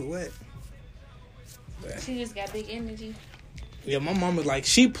 damn, bro, for what? But, she just got big energy. yeah, my mama, like,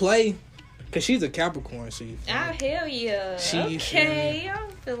 she play, because she's a Capricorn, so you feel Oh, me? hell yeah. Okay, I'm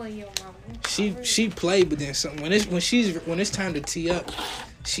feeling your mama. She play, but then something when it's time to tee up,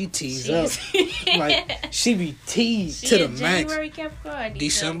 she tees up. Like, she be teased to the max. January Capricorn.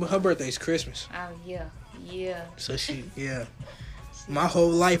 December, her birthday's Christmas. Oh yeah. So my whole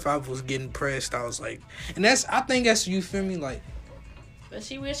life I was getting pressed. I was like, and I think that's, you feel me, like. But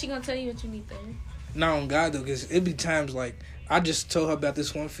she gonna tell you what you need to hear. Not on God though, because it be times like I just told her about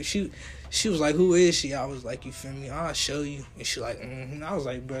this one. She was like, "Who is she?" I was like, "You feel me? I'll show you." And she like, "Mm-hmm." I was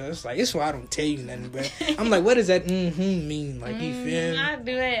like, "Bro, it's why I don't tell you nothing, bro." I'm like, "What does that mm-hmm mean?" Like, you feel me? I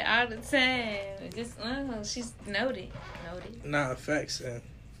do that all the time. Just she's noted. Nah, facts.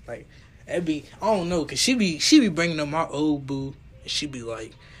 Like, it be, I don't know, cause she be bringing up my old boo, and she be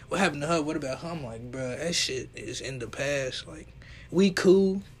like, "What happened to her? What about her?" I'm like, "Bro, that shit is in the past. Like, we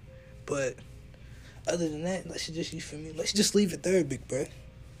cool, but." Other than that, let's just, you feel me? Let's just leave it there, big bro.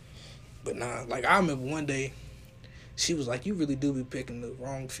 But nah, like, I remember one day, she was like, you really do be picking the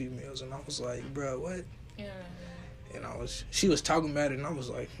wrong females. And I was like, bro, what? Yeah. And she was talking about it, and I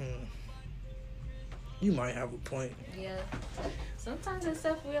was like, you might have a point. Yeah. Sometimes that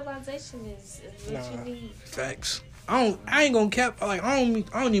self-realization is what you need. Facts. I ain't gonna cap, like, I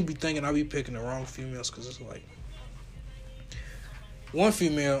don't even be thinking I be picking the wrong females, because it's like, one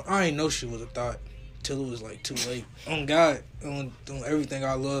female, I ain't know she was a thought. Till it was like too late. On God, on everything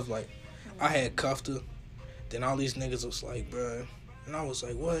I love, like I had cuffed her. Then all these niggas was like, bruh. And I was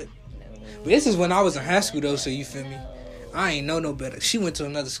like, what? But this is when I was in high school though, so you feel me? I ain't know no better. She went to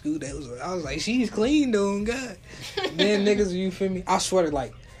another school that was like, I was like, she's clean though, on God. Then niggas, you feel me? I swear to,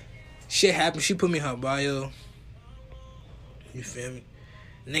 like, shit happened. She put me in her bio. You feel me?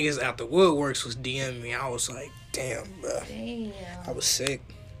 Niggas out the woodworks was DMing me. I was like, damn, bruh. Damn. I was sick.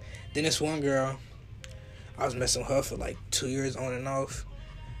 Then this one girl, I was messing with her for like 2 years on and off.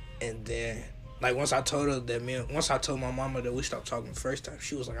 And then, like, once I told my mama that we stopped talking the first time,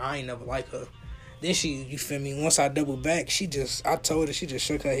 she was like, I ain't never like her. Then you feel me, once I doubled back, I told her, she just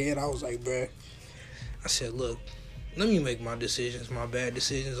shook her head. I was like, bruh. I said, look, let me make my decisions, my bad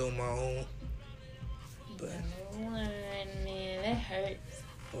decisions on my own. But. Man, that hurts.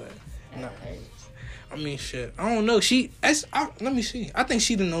 What? That hurts. I mean, shit. I don't know. Let me see. I think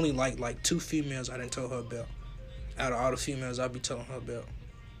she didn't only like 2 females I didn't tell her about. Out of all the females I be telling her about.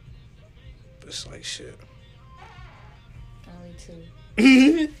 But it's like, shit. Only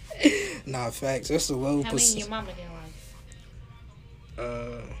 2. Nah, facts. That's the low. How many your mama didn't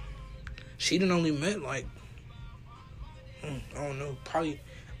like? She didn't only met like, I don't know, probably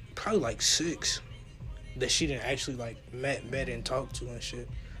like 6 that she didn't actually like met and talk to and shit.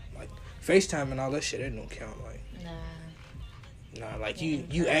 Like FaceTime and all that shit, that don't count. Like, nah, like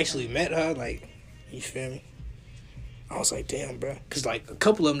you actually met her, like, you feel me? I was like, damn, bro, cause like a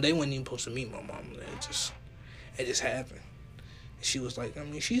couple of them, they wasn't even supposed to meet my mom. It just happened. And she was like, I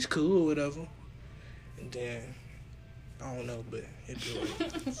mean, she's cool or whatever. And then I don't know, but it be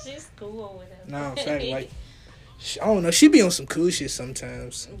like she's cool or whatever. Nah, in fact, like, I don't know. She be on some cool shit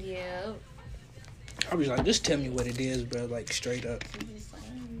sometimes. Yeah. I was like, just tell me what it is, bro. Like, straight up.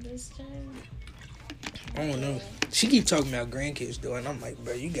 I don't know. She keep talking about grandkids, though, and I'm like,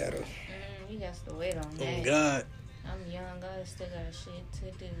 bro, you gotta. You got to wait on that. Oh, God. I'm young. I still got shit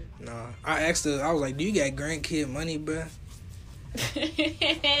to do. Nah. I asked her, I was like, do you got grandkid money, bro? You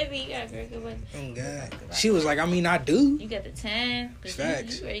got grandkid money. Oh, God. She was like, I mean, I do. You got the time.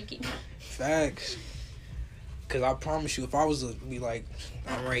 Facts. Facts. Because I promise you, if I was to be like,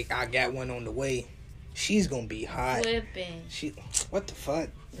 all right, I got one on the way, she's going to be hot. Flipping. What the fuck?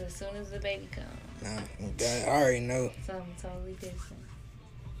 As soon as the baby comes. Nah, God, I already know. Something totally different.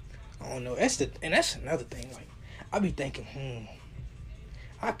 I don't know. That's another thing. Like, I be thinking,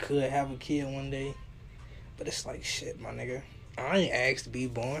 I could have a kid one day, but it's like, shit, my nigga. I ain't asked to be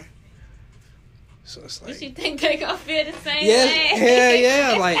born. So it's like, But you think they gonna feel the same yeah, way? hell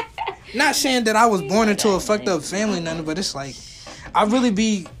yeah. Like, not saying that I was born into a fucked up family, nothing, but it's like, I really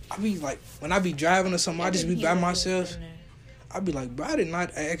be I be like, when I be driving or something, I just be by myself. I be like, bro, I did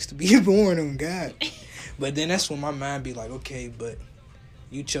not ask to be born on God. But then that's when my mind be like, okay, but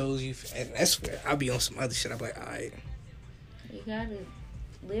you chose you. And that's where I be on some other shit. I be like, all right. You gotta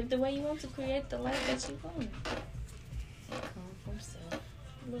live the way you want to create the life that you want. Come from self.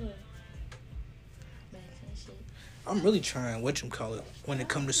 Look. I'm really trying, when it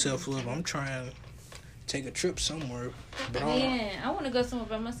come to self-love, I'm trying to take a trip somewhere. But I want to go somewhere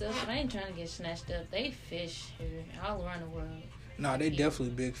by myself, but I ain't trying to get snatched up. They fish here all around the world. Nah, they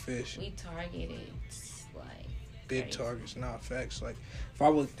definitely big fish. We targeted, like, big crazy. Targets. Nah, facts. Like,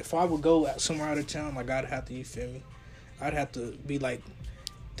 if I would go somewhere out of town, like, I'd have to, you feel me? I'd have to be like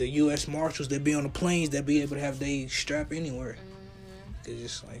the U.S. Marshals that be on the planes that be able to have they strap anywhere. Cause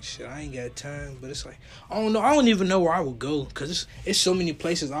it's like shit, I ain't got time. But it's like I don't know. I don't even know where I would go. Cause it's so many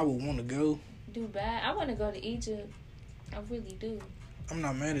places I would want to go. Dubai. I want to go to Egypt. I really do. I'm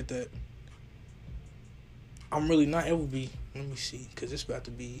not mad at that. I'm really not. It would be. Let me see. Cause it's about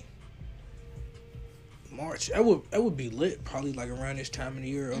to be March. It would be lit. Probably like around this time of the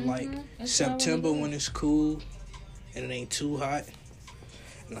year, or like September when it's cool and it ain't too hot.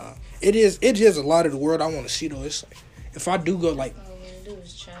 Nah, it is. It is a lot of the world I want to see though. It's like if I do go like. Do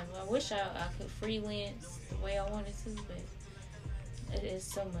is travel. I wish I could freelance the way I wanted to, but it is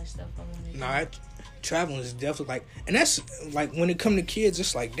so much stuff I want to do. Nah, traveling is definitely like, and that's like when it come to kids,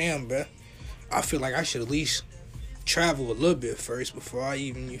 it's like, damn, bro, I feel like I should at least travel a little bit first before I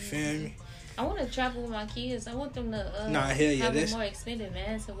even, you feel me? I want to travel with my kids. I want them to hell yeah, have a more extended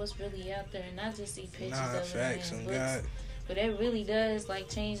man to what's really out there and not just see pictures of facts, them and books. God. But it really does like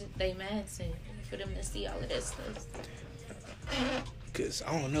change their mindset for them to see all of that stuff. Cause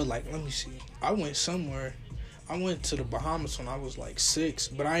I don't know, like, let me see. I went somewhere. I went to the Bahamas when I was like 6,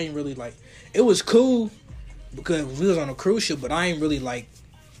 but I ain't really like. It was cool because we was on a cruise ship, but I ain't really like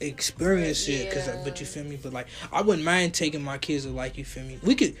experience it. But you feel me? But like, I wouldn't mind taking my kids to like, you feel me?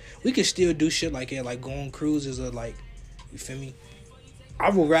 We could still do shit like that, like go on cruises or like, you feel me? I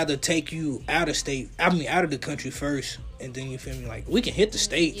would rather take you out of the country first, and then you feel me? Like we can hit the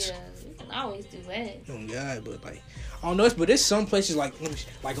states. Yeah, we can always do that. Oh God, but like. I don't know, but there's some places like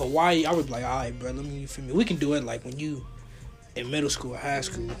Hawaii. I would be like, all right, bro, let me, you feel me? We can do it like when you in middle school or high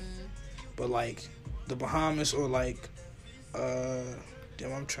school. But like the Bahamas or like,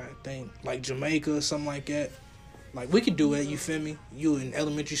 I'm trying to think, like Jamaica or something like that. Like we could do it, you feel me? You in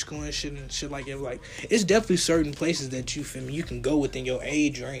elementary school and shit like that. Like it's definitely certain places that you feel me. You can go within your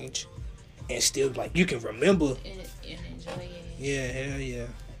age range and still like you can remember and enjoy it. Yeah, hell yeah.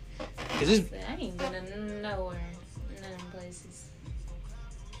 Cause I ain't been to nowhere. Places.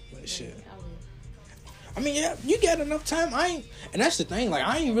 But shit. I mean, yeah, you got enough time. And that's the thing. Like,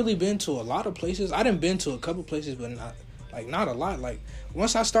 I ain't really been to a lot of places. I done been to a couple places, but not a lot. Like,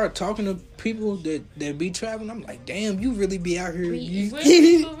 once I start talking to people that be traveling, I'm like, damn, you really be out here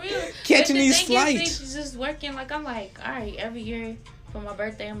catching these flights. Is just working. Like, I'm like, all right, every year for my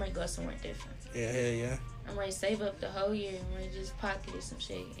birthday, I'm ready to go somewhere different. Yeah. I'm ready to save up the whole year. I'm ready to just pocket some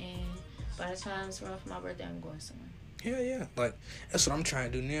shit. And by the time it's around for my birthday, I'm going somewhere. Yeah. Like, that's what I'm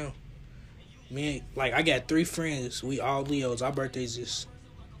trying to do now. I got 3 friends. We all Leos. Our birthdays is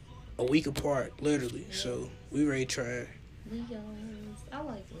a week apart, literally. Yeah. So, we ready to try. Leos. I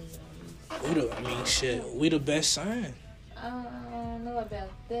like Leos. We the best sign. I don't know about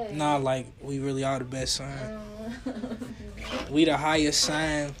that. Nah, like, we really are the best sign. We the highest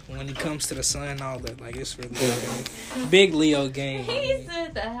sign when it comes to the sun and all that. Like, it's really big Leo game. He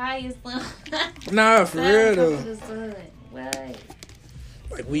said the highest one. Nah, for real, though. Right.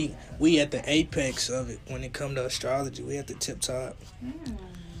 Like, we at the apex of it when it come to astrology. We at the tip top.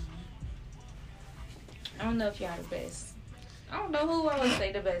 I don't know if y'all the best. I don't know who I would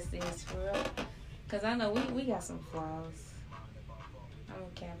say the best is, for real. Because I know we got some flaws. I'm a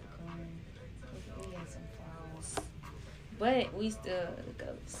Capricorn. We got some flaws. But we still the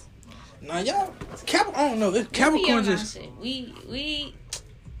ghosts. Nah, y'all, I don't know. Capricorn just... We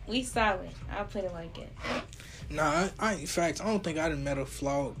solid. I'll put it like that. Nah, in fact, I don't think I done met a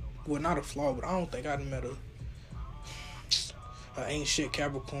flaw. Well, not a flaw, but I don't think I done met a ain't shit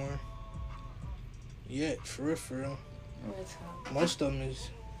Capricorn yet. For real. Most of them is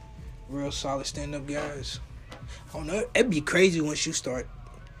real solid stand-up guys. I don't know. It'd be crazy once you start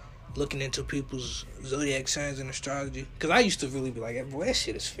looking into people's zodiac signs and astrology. Because I used to really be like, boy, that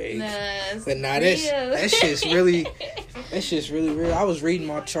shit is fake. But that shit's really real. I was reading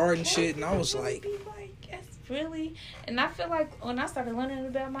my chart and shit, and I was like, really? And I feel like when I started learning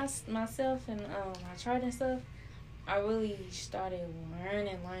about myself and my chart and stuff, I really started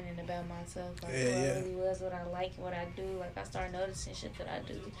learning about myself. Like, who I really was, what I like, what I do. Like, I started noticing shit that I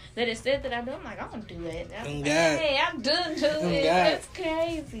do. That instead that I do, I'm like, I don't do it. I'm done doing it. That's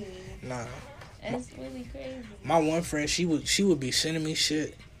crazy. Nah. That's really crazy. My one friend, she would be sending me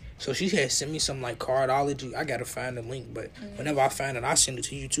shit. So she had sent me some, like, cardology. I gotta find the link, but whenever I find it, I send it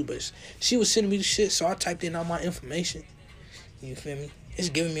to you, too. But she was sending me the shit, so I typed in all my information. You feel me? It's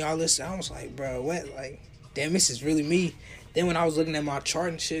giving me all this. I was like, bro, what? Like, damn, this is really me. Then when I was looking at my chart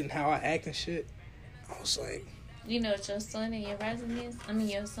and shit and how I act and shit, I was like... You know what your sun and your rising is? I mean,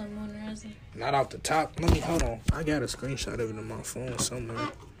 your sun, moon, and rising? Not off the top. Hold on. I got a screenshot of it on my phone somewhere.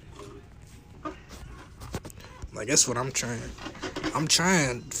 Like, that's what I'm trying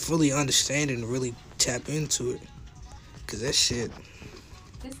to fully understand and really tap into it. Because that shit...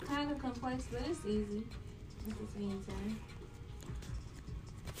 It's kind of complex, but it's easy at the same time.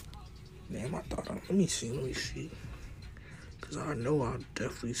 Damn, I thought let me see. Because I know I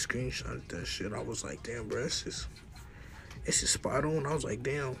definitely screenshotted that shit. I was like, damn, bro, it's just spot on. I was like,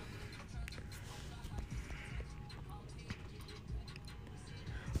 damn.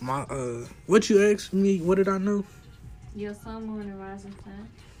 What you asked me, what did I know? Your sun, moon, and rising sign.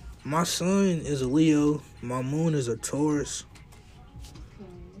 My sun is a Leo. My moon is a Taurus. Okay.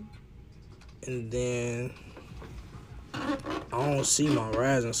 And then I don't see my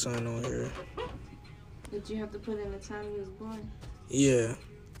rising sun on here. Did you have to put in the time you was born? Yeah.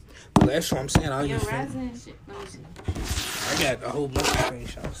 But that's what I'm saying. Your rising shit. Let me see. I got a whole bunch of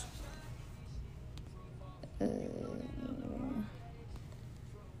screenshots.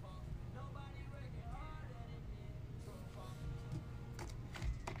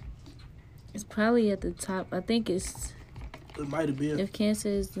 It's probably at the top. I think it's... It might have been. If Cancer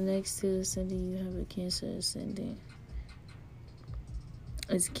is the next to ascending, you have a Cancer ascending.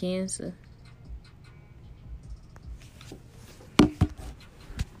 It's Cancer.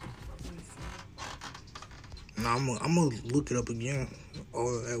 Nah, I'm gonna look it up again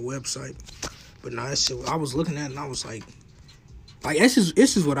on that website. But nah, I was looking at it and I was like this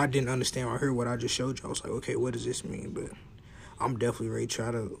is what I didn't understand. I heard what I just showed you. I was like, okay, what does this mean? But I'm definitely ready to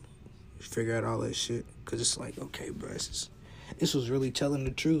try to figure out all that shit. Because it's like, okay, bro, this was really telling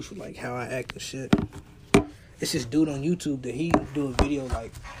the truth, like how I act and shit. It's this dude on YouTube that he do a video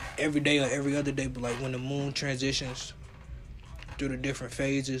like every day or every other day, but like when the moon transitions through the different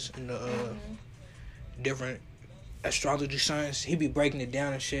phases and the different astrology signs, he be breaking it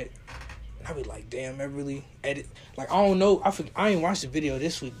down and shit. And I be like, damn, that really edit. Like, I don't know. I ain't watched the video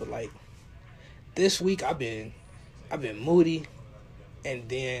this week, but like this week I've been moody, and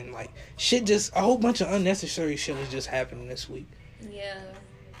then like shit, just a whole bunch of unnecessary shit was just happening this week. Yeah.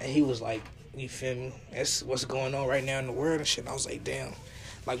 And he was like, you feel me? That's what's going on right now in the world and shit. And I was like, damn.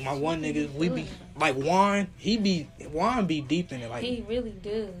 Like my one nigga, we be like Juan be deep in it. Like he really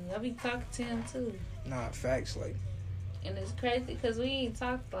do. I be talking to him too. Nah, facts, like. And it's crazy because we ain't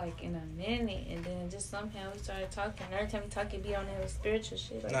talked like in a minute, and then just somehow we started talking. Every time we talk, it be on that spiritual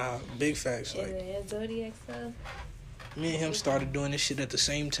shit. Like, nah, big facts. Like the zodiac stuff. Me and him started doing this shit at the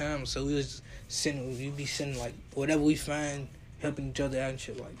same time, so we be sending like whatever we find, helping each other out and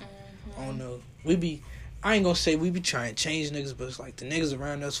shit. Like I don't know, I ain't gonna say we be trying to change niggas, but it's like the niggas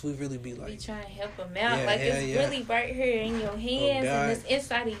around us, we really be like... We trying to help them out. Yeah, it's really right here in your hands and it's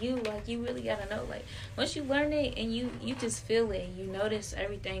inside of you. Like, you really gotta know. Like, once you learn it and you just feel it, you notice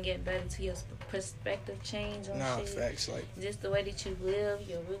everything get better to your perspective change on shit. Facts, like... Just the way that you live,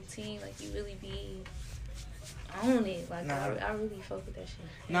 your routine, like, you really be on it. Like, I really fuck with that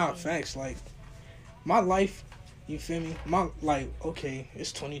shit. Facts. Like, my life... You feel me? Okay,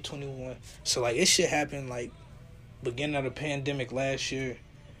 it's 2021. So, like, it shit happened, like, beginning of the pandemic last year.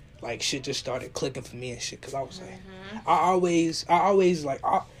 Like, shit just started clicking for me and shit. Because I was like, I always, like,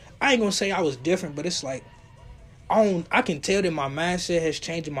 I ain't gonna say I was different, but it's like, I can tell that my mindset has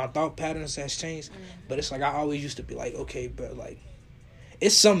changed and my thought patterns has changed. But it's like, I always used to be like, okay, bro, like,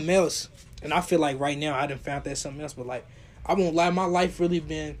 it's something else. And I feel like right now I done found that something else. But, like, I won't lie, my life really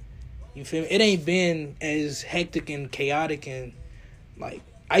been... You feel me? It ain't been as hectic and chaotic and, like,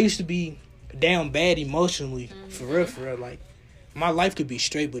 I used to be down bad emotionally, for real. Like, my life could be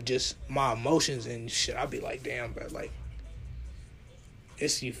straight, but just my emotions and shit, I'd be like, damn, bro, like,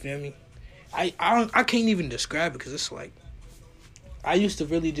 it's, you feel me? I can't even describe it, because it's like, I used to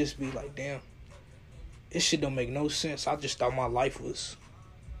really just be like, damn, this shit don't make no sense. I just thought my life was,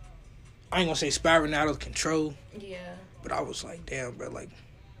 I ain't gonna say spiraling out of control. Yeah. But I was like, damn, bro, like,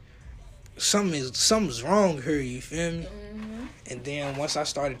 something's wrong here, you feel me? And then once I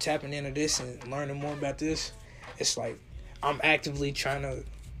started tapping into this and learning more about this, it's like I'm actively trying to,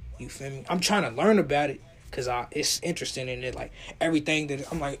 you feel me? I'm trying to learn about it, Cause it's interesting in it, like everything that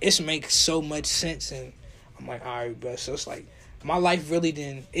I'm like, it makes so much sense, and I'm like, all right, bro. So it's like my life really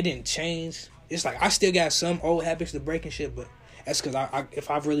didn't change. It's like I still got some old habits to break and shit, but that's cause I if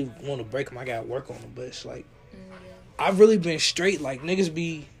I really want to break them, I gotta work on them. But it's like I've really been straight. Like niggas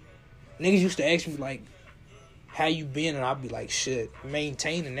used to ask me like, how you been, and I'd be like, shit,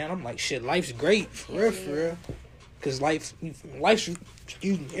 maintaining that. I'm like, shit, life's great for real. Cause life's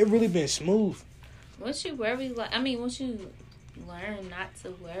excuse me, it really been smooth. Once you once you learn not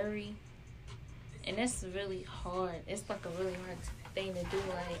to worry, and that's really hard. It's like a really hard thing to do.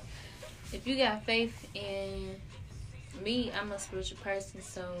 Like, if you got faith in me, I'm a spiritual person,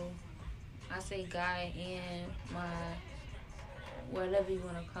 so I say God and my, whatever you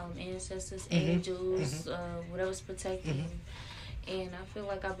want to call them, ancestors, angels, whatever's protecting you. And I feel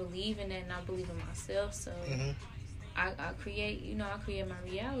like I believe in that, and I believe in myself, so... I create my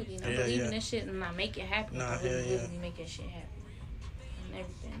reality, and I believe in that shit, and I make it happen. I really make that shit happen, and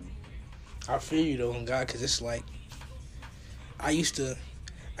everything. I feel you though, on God, cause it's like I used to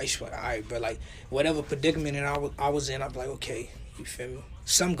be like, all right, but like whatever predicament and I was in, I'd be like, okay, you feel me?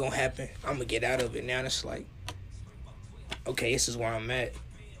 Something gonna happen. I'm gonna get out of it. Now it's like, okay, this is where I'm at,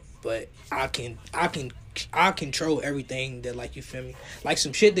 but I control everything that, like, you feel me? Like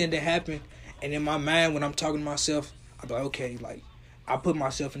some shit that happened, and in my mind when I'm talking to myself, I'm like, okay, like, I put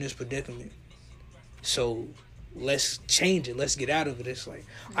myself in this predicament, so let's change it. Let's get out of it. It's like,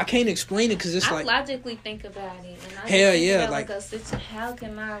 I can't explain it because it's I like... logically think about it. And I hell think yeah. about Like, how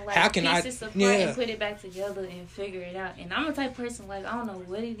can I, like, how can piece I, this apart and put it back together and figure it out? And I'm a type of person, like, I don't know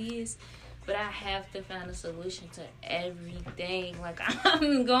what it is, but I have to find a solution to everything. Like,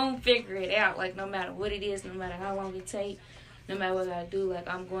 I'm going to figure it out. Like, no matter what it is, no matter how long it takes, no matter what I do, like,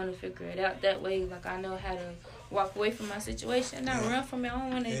 I'm going to figure it out. That way, like, I know how to walk away from my situation and not run from it. I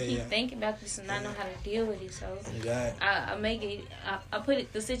don't want to keep thinking about this and not know how to deal with it. So I make it, I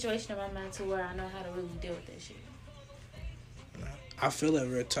put the situation in my mind to where I know how to really deal with that shit. I feel that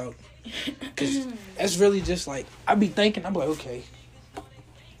real talk. Because that's really just like, I be thinking, I'm like, okay,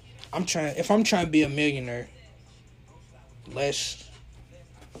 if I'm trying to be a millionaire, let's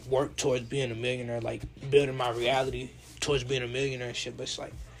work towards being a millionaire, like building my reality towards being a millionaire and shit. But it's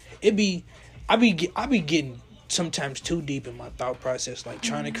like, I be getting sometimes too deep in my thought process, like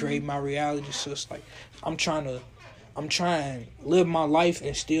trying to create my reality. So it's like, I'm trying to live my life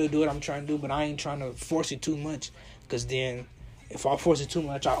and still do what I'm trying to do, but I ain't trying to force it too much, because then if I force it too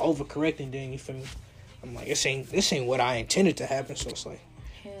much, I overcorrect, and then, you feel me, I'm like, this ain't what I intended to happen. So it's like,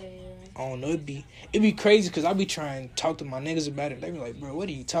 I don't know, it'd be crazy, because I be trying to talk to my niggas about it. They be like, bro, what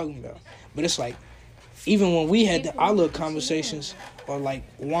are you talking about? But it's like, even when we had our little conversations, or like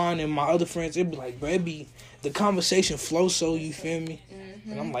Juan and my other friends, it'd be like, bro, the conversation flows, so, you feel me?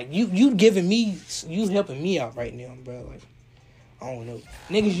 And I'm like, you helping me out right now, bro. Like, I don't know.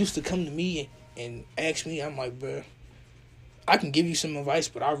 Niggas used to come to me and ask me, I'm like, bro, I can give you some advice,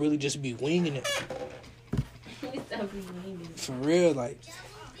 but I really just be winging it. For real, like,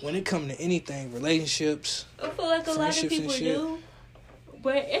 when it come to anything, relationships, I feel like a lot of people shit. do.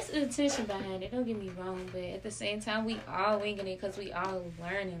 But it's intention behind it. Don't get me wrong. But at the same time, we all winging it because we all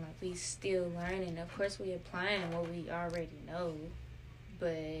learning. Like, we still learning. Of course, we applying what we already know.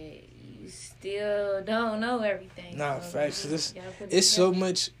 But you still don't know everything. Nah, so facts. It's so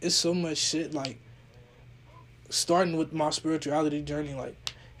much shit. Like, starting with my spirituality journey, like,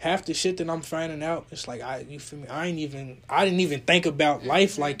 half the shit that I'm finding out, it's like, you feel me? I didn't even think about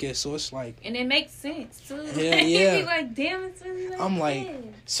life like this. So it's like, and it makes sense too. Yeah. Be like, damn, it's really like I'm like,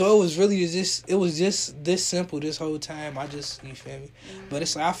 so it was just this simple this whole time. You feel me? But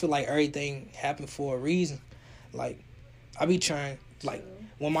it's like, I feel like everything happened for a reason. Like, I be trying, like,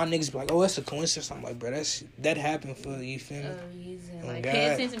 when my niggas be like, oh, that's a coincidence, I'm like, bro, that happened for, you feel me? A reason. Oh, Like, God.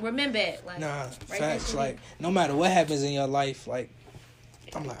 pay attention. Remember it. Like, nah, right, facts. Like, no matter what happens in your life, like,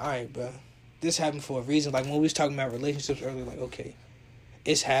 I'm like, all right, bro, this happened for a reason. Like, when we was talking about relationships earlier, like, okay,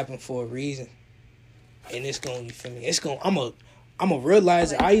 it's happened for a reason, and it's going, you feel me? It's going. I'm gonna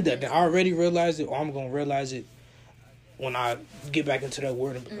realize it. I already realized it, or I'm gonna realize it when I get back into that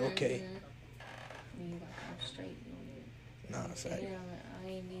word and be like, okay. Nah, facts. Yeah, I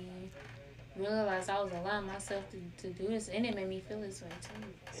ain't even realized I was allowing myself to do this, and it made me feel this way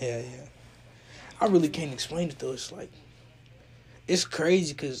too. Yeah. I really can't explain it though. It's like, it's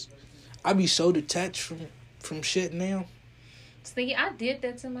crazy because I be so detached from shit now. See, I did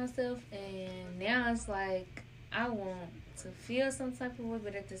that to myself, and now it's like I want to feel some type of way,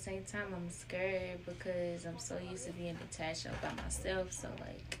 but at the same time I'm scared because I'm so used to being detached by myself. So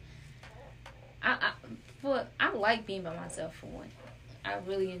like, I like being by myself for one. I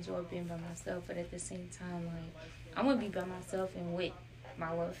really enjoy being by myself, but at the same time, like, I want to be by myself and with my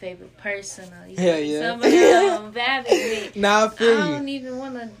little favorite person or somebody I'm vibing with. Nah, I feel you. I don't even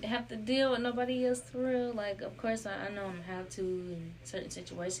want to have to deal with nobody else for real. Like, of course, I know I'm going to have to in certain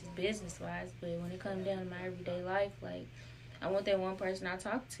situations, business-wise, but when it comes down to my everyday life, like, I want that one person I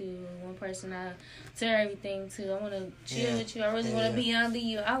talk to, one person I tell everything to. I want to chill with you. I really want to be under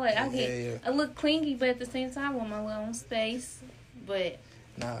you. I look clingy, but at the same time, I want my little own space. But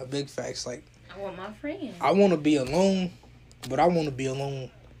nah, big facts. Like, I want my friend. I want to be alone, but I want to be alone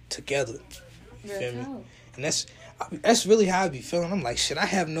together. You feel me? And that's really how I be feeling. I'm like, shit, I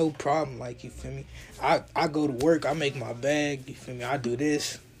have no problem. Like, you feel me? I go to work. I make my bag. You feel me? I do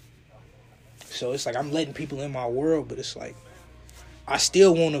this. So it's like I'm letting people in my world, but it's like I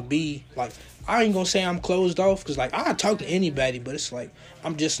still want to be, like, I ain't going to say I'm closed off, because, like, I talk to anybody, but it's like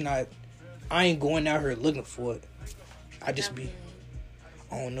I'm just not, I ain't going out here looking for it. I just be,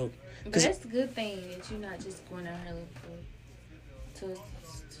 I don't know. But that's a good thing that you're not just going out here looking for it to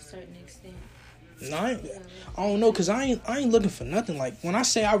a certain extent. No, I don't know, because I ain't looking for nothing. Like, when I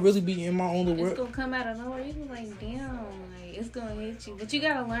say I really be in my own little world, it's going to come out of nowhere. You be like, damn, like, it's going to hit you. But you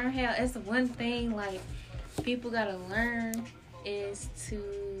got to learn how, that's the one thing, like, people got to learn is to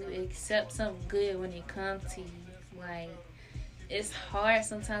accept something good when it comes to you. Like, it's hard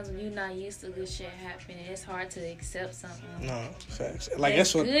sometimes when you're not used to good shit happening. It's hard to accept something. No, facts. Like,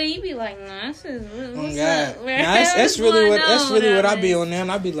 that's what good. You be like, nah, this is what's God. up? Nah, that's really what I be on there,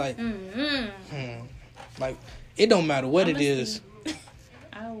 and I be like, like, it don't matter what it is.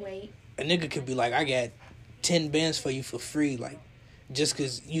 I'll wait. A nigga could be like, I got 10 bands for you for free, like, just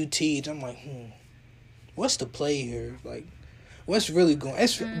because you teach. I'm like, what's the play here? Like, what's really going?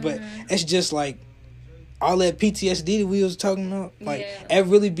 But it's just like all that PTSD that we was talking about. Like, it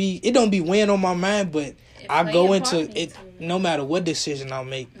really be, it don't be weighing on my mind, but I go into it no matter what decision I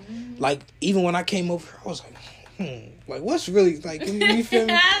make. Like, even when I came over here, I was like, like, what's really, like, you feel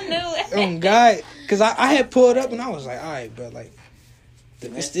me? I knew it. God, because I had pulled up and I was like, all right, but like,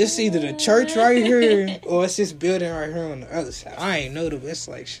 it's either the church right here or it's this building right here on the other side. I ain't know that. It's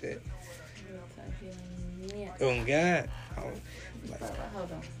like shit. Oh God.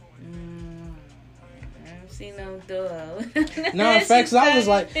 Hold on. I don't see no door. No, in fact, I was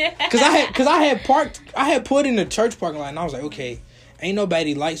like, cause I had put in the church parking lot, and I was like, okay, ain't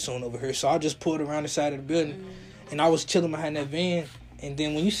nobody lights on over here, so I just pulled around the side of the building, and I was chilling behind that van, and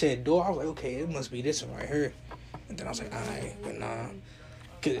then when you said door, I was like, okay, it must be this one right here, and then I was like, alright, but nah,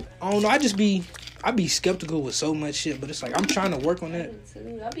 cause I don't know, I be skeptical with so much shit, but it's like I'm trying to work on that.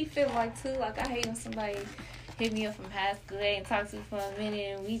 I be feeling like I hate when somebody hit me up from high school, they ain't talked to me for a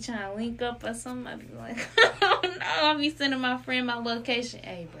minute, and we trying to link up or something. I be like, oh no, I be sending my friend my location.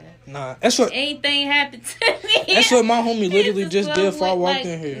 Hey, bro. Nah, that's what. Anything happened to me. That's what my homie literally just did before I walked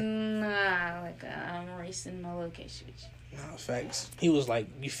in here. Nah, like, I'm already sending my location with you. Nah, facts. He was like,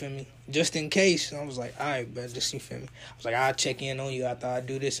 you feel me? Just in case. I was like, all right, but just, you feel me? I was like, I'll check in on you after I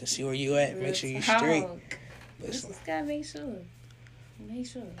do this and see where you at. Make sure you straight. Just gotta make sure. Make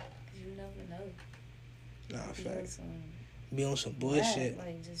sure. Because you never know. Nah, facts. Be on some bullshit.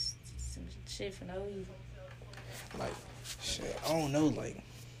 Like, just some shit for no reason. Like, shit, I don't know, like,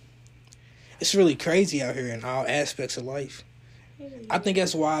 it's really crazy out here in all aspects of life. I think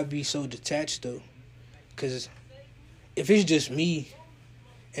that's why I be so detached, though. Because if it's just me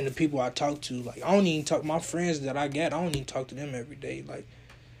and the people I talk to, like, I don't even talk, my friends that I got, I don't even talk to them every day. Like,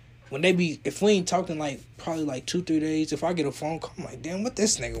 when they be, if we ain't talking, like, probably, like, 2-3 days, if I get a phone call, I'm like, damn, what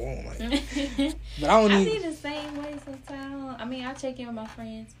this nigga want? Like, but I don't I even. be the same way sometimes. I mean, I check in with my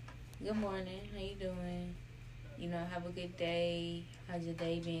friends. Good morning. How you doing? You know, have a good day. How's your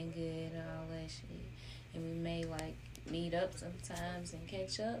day been good? And all that shit. And we may, like, meet up sometimes and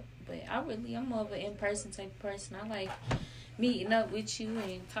catch up. But I'm more of an in-person type of person. I like meeting up with you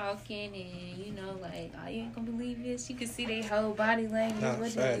and talking and, you know, like, oh, you ain't gonna believe this. You can see their whole body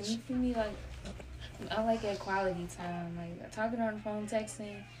language. Nah, you feel me? Like, I like that quality time. Like, talking on the phone,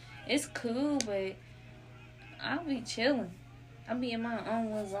 texting. It's cool, but I'll be chilling. I be in my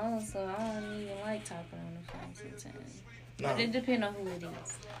own little zone, so I don't even like talking on the phone sometimes. But it depends on who it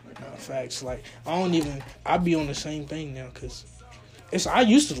is. No, facts. Like, I be on the same thing now, because I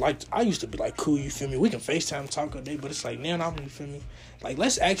used to be like, cool, you feel me? We can FaceTime, talk all day, but it's like, now you feel me? Like,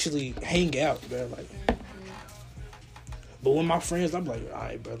 let's actually hang out, bro. Like, but with my friends, I'm like, all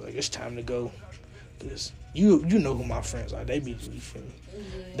right, bro, like, it's time to go. Because you know who my friends are. They be, you feel me?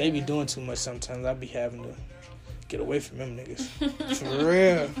 Yeah. They be doing too much sometimes. I be having to get away from them niggas. For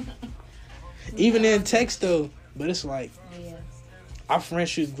real. Even in text, though. But it's like, our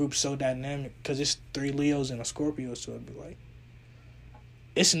friendship group's so dynamic because it's 3 Leos and a Scorpio, so it'd be like,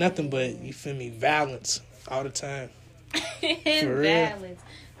 it's nothing but, you feel me, violence all the time. And For real. balance.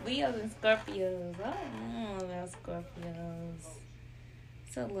 Leos and Scorpios. I don't know about Scorpios.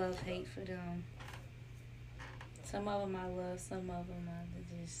 It's a love-hate for them. Some of them I love, some of them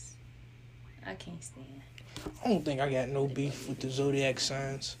I just... I can't stand. I don't think I got no beef with the zodiac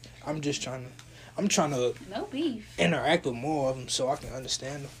signs. I'm trying to No beef. interact with more of them so I can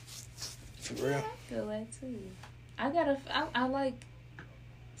understand them. For real. I feel that too. I like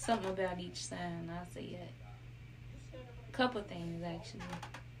something about each sign. I'll say that. Couple things actually.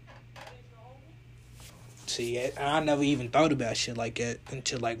 See, I never even thought about shit like that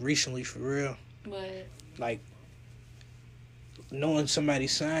until like recently, for real. But Like knowing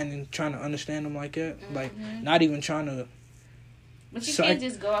somebody's sign and trying to understand them like that. Like not even trying to. you So can't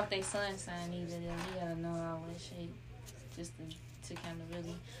just go off their sun sign either. Though. You gotta know all that shit just to kind of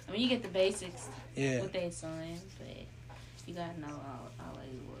really. I mean, you get the basics Yeah. with their sun, but you gotta know all that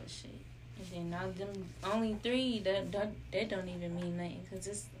little shit. And then now them only three that don't even mean nothing because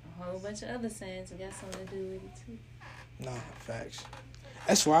it's a whole bunch of other signs that got something to do with it too. Nah, facts.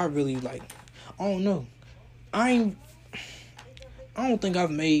 That's why I really like. I don't know. I don't think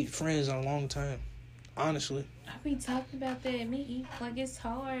I've made friends in a long time. Honestly. I be talking about that. Me, like it's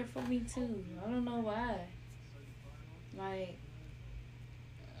hard for me too. I don't know why. Like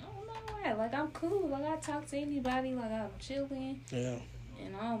I don't know why. Like I'm cool. Like I talk to anybody. Like I'm chilling. Yeah.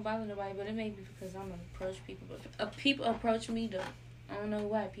 And I don't bother nobody. But it may be because I'm gonna approach people. But people approach me though. I don't know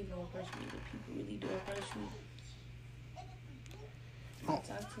why people approach me, but people really do approach me. I talk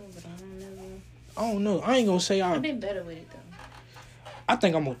to them, but I don't know. I ain't gonna say I've been better with it though. I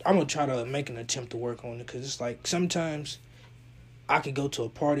think I'm gonna try to make an attempt to work on it because it's like sometimes I could go to a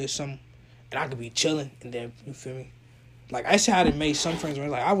party or something and I could be chilling and then you feel me. Like I said, I made some friends where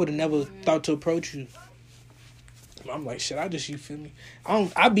like I would have never thought to approach you. I'm like shit. You feel me?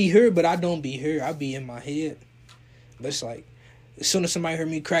 I be here, but I don't be here. I be in my head. But it's like as soon as somebody heard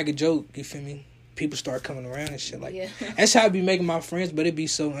me crack a joke, you feel me? People start coming around and shit. Like that's how I be making my friends, but it be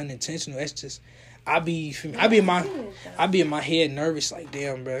so unintentional. That's just. I be in my head nervous like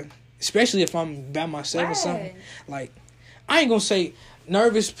damn bro, especially if I'm by myself or something. Like I ain't gonna say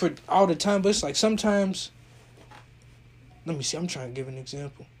nervous for all the time, but it's like sometimes. Let me see. I'm trying to give an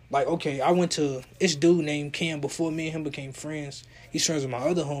example. Like okay, I went to this dude named Cam before me and him became friends. He's friends with my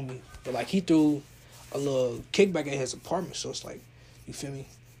other homie, but like he threw a little kickback at his apartment, so it's like you feel me.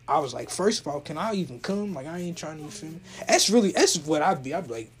 I was like, first of all, can I even come? Like, I ain't trying to, you feel me? That's what I'd be. I'd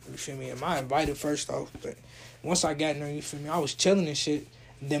be like, you feel me? Am I invited first off? But once I got in there, you feel me? I was chilling and shit.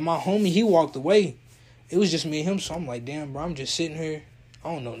 Then my homie, he walked away. It was just me and him, so I'm like, damn, bro, I'm just sitting here.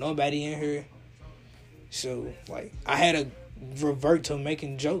 I don't know nobody in here. So, like, I had to revert to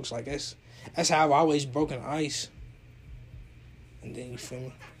making jokes. Like, that's how I've always broken ice. And then, you feel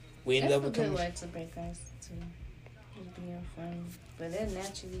me? We ended up becoming... That's a good way to break ice, too. Just being funny. But that's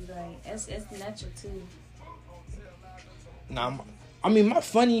naturally, like, it's natural, too. Nah, I mean, my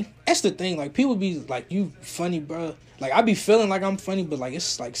funny, that's the thing. Like, people be like, you funny, bro. Like, I be feeling like I'm funny, but, like,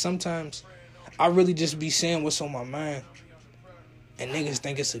 it's like sometimes I really just be saying what's on my mind. And niggas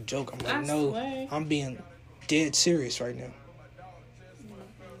think it's a joke. I'm like, no, I'm being dead serious right now.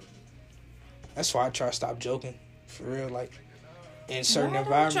 That's why I try to stop joking. For real, like, in certain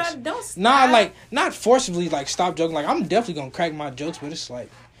environments. Like, not forcibly, like, stop joking. Like, I'm definitely gonna crack my jokes, but it's like,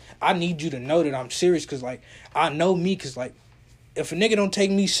 I need you to know that I'm serious, because, like, I know me, because, like, if a nigga don't take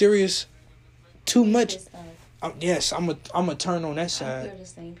me serious too much, I'm a turn on that side. I feel the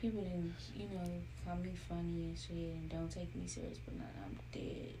same. People didn't, call me funny and shit and don't take me serious, but now I'm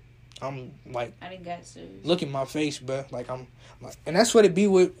dead. I'm like, I didn't got serious. Look at my face, bro. Like, I'm like, and that's what it be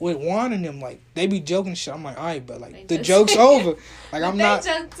with Juan and them. Like, they be joking shit. I'm like, all right, but like, the joke's over. Like, I'm not. They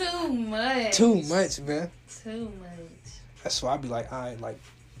joke too much. Too much, bro. Too much. That's why I be like, all right, like,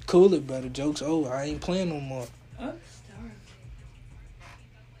 cool it, bro. The joke's over. I ain't playing no more. Oh,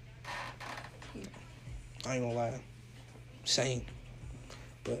 I ain't gonna lie. Same.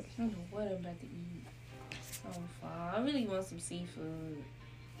 But I don't know what I'm about to eat. Oh, fuck. I really want some seafood.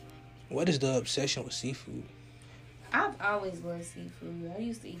 What is the obsession with seafood? I've always loved seafood. I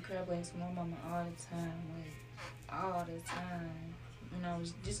used to eat crab legs with my mama all the time. Like, all the time. When I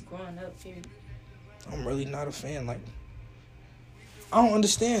was just growing up, period. I'm really not a fan. Like, I don't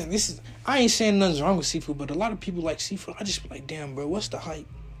understand. I ain't saying nothing's wrong with seafood, but a lot of people like seafood. I just be like, damn, bro, what's the hype?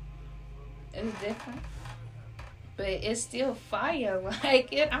 It's different. But it's still fire.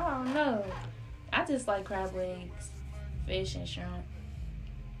 Like, I don't know. I just like crab legs, fish, and shrimp.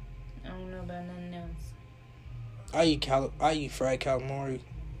 I don't know about nothing else. I eat fried calamari,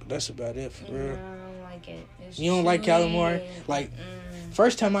 but that's about it for real. I don't like it. You don't like calamari? Like,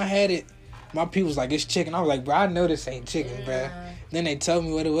 First time I had it, my people was like, it's chicken. I was like, bro, I know this ain't chicken, bro. Then they told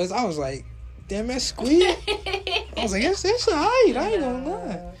me what it was. I was like, damn, that's squid. I was like, it's alright. I ain't gonna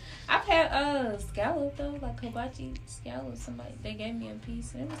lie. I've had scallop though, like hibachi scallop. Somebody they gave me a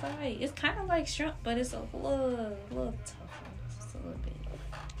piece and it was alright. It's kind of like shrimp, but it's a little tougher, just a little bit.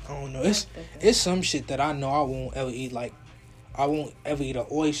 I don't know. It's some shit that I know I won't ever eat. Like I won't ever eat an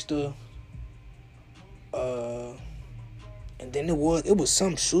oyster. And then it was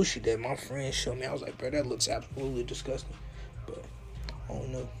some sushi that my friend showed me. I was like, bro, that looks absolutely disgusting. But I don't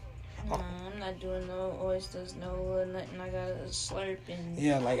know. No, I'm not doing no oysters, no nothing. I gotta slurp and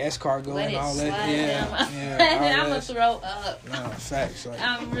like escargot and all that. Yeah, I'm gonna throw up. Nah, facts. Like,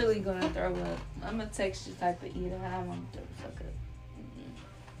 I'm really gonna throw up. I'm a texture type of eater. I'm gonna throw the fuck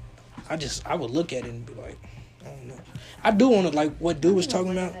up. I would look at it and be like, I don't know. I do want to, like what dude was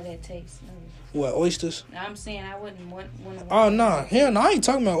talking about. How that tastes. What, oysters? I'm saying I wouldn't want to. Oh, no. Hell no, I ain't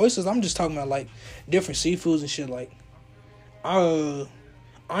talking about oysters. I'm just talking about, like, different seafoods and shit. Like, I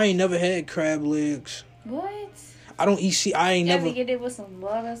ain't never had crab legs. What? I don't eat I ain't never. You ever get it with some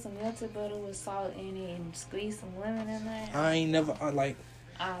butter, some melted butter with salt in it and squeeze some lemon in there? I ain't never, yeah.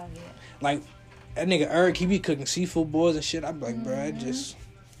 Like, that nigga Eric, he be cooking seafood boils and shit. I be like, bro,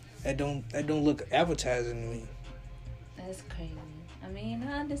 that don't look appetizing to me. That's crazy. I mean,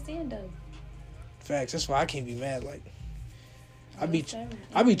 I understand, though. Facts. That's why I can't be mad. Like, I be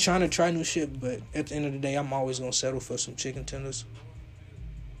trying to try new shit, but at the end of the day, I'm always gonna settle for some chicken tenders.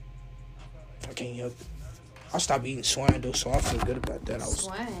 I can't help it. I stopped eating swine though, so I feel good about that.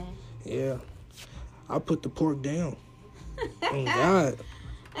 Swine? Yeah. I put the pork down. Oh God.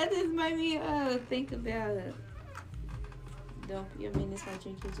 That just made me think about it. It's like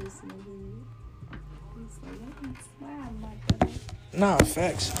drinking juice in the hood. It's like, I can't swine like that. Nah,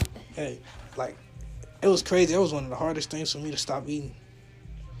 facts. Hey, like, it was crazy. It was one of the hardest things for me to stop eating.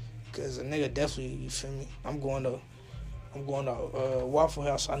 Cause a nigga definitely, you feel me? I'm going to Waffle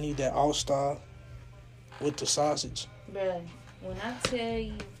House. I need that All-Star with the sausage. Bruh, when I tell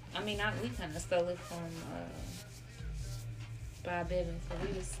you, I mean, we kind of stole it from Bob Evans. So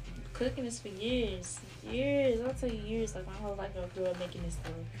we was cooking this for years. I'll tell you years. Like my whole life, I grew up making this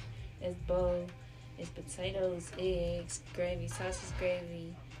stuff. It's bowl, it's potatoes, eggs, gravy, sausage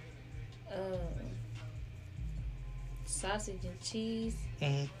gravy, sausage and cheese.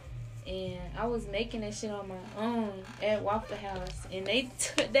 Mm-hmm. And I was making that shit on my own at Waffle House, and they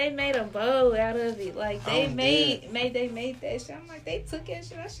made a bowl out of it. Like they made that shit. I'm like, they took that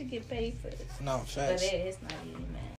shit. I should get paid for it. No, facts. But it's not even, man.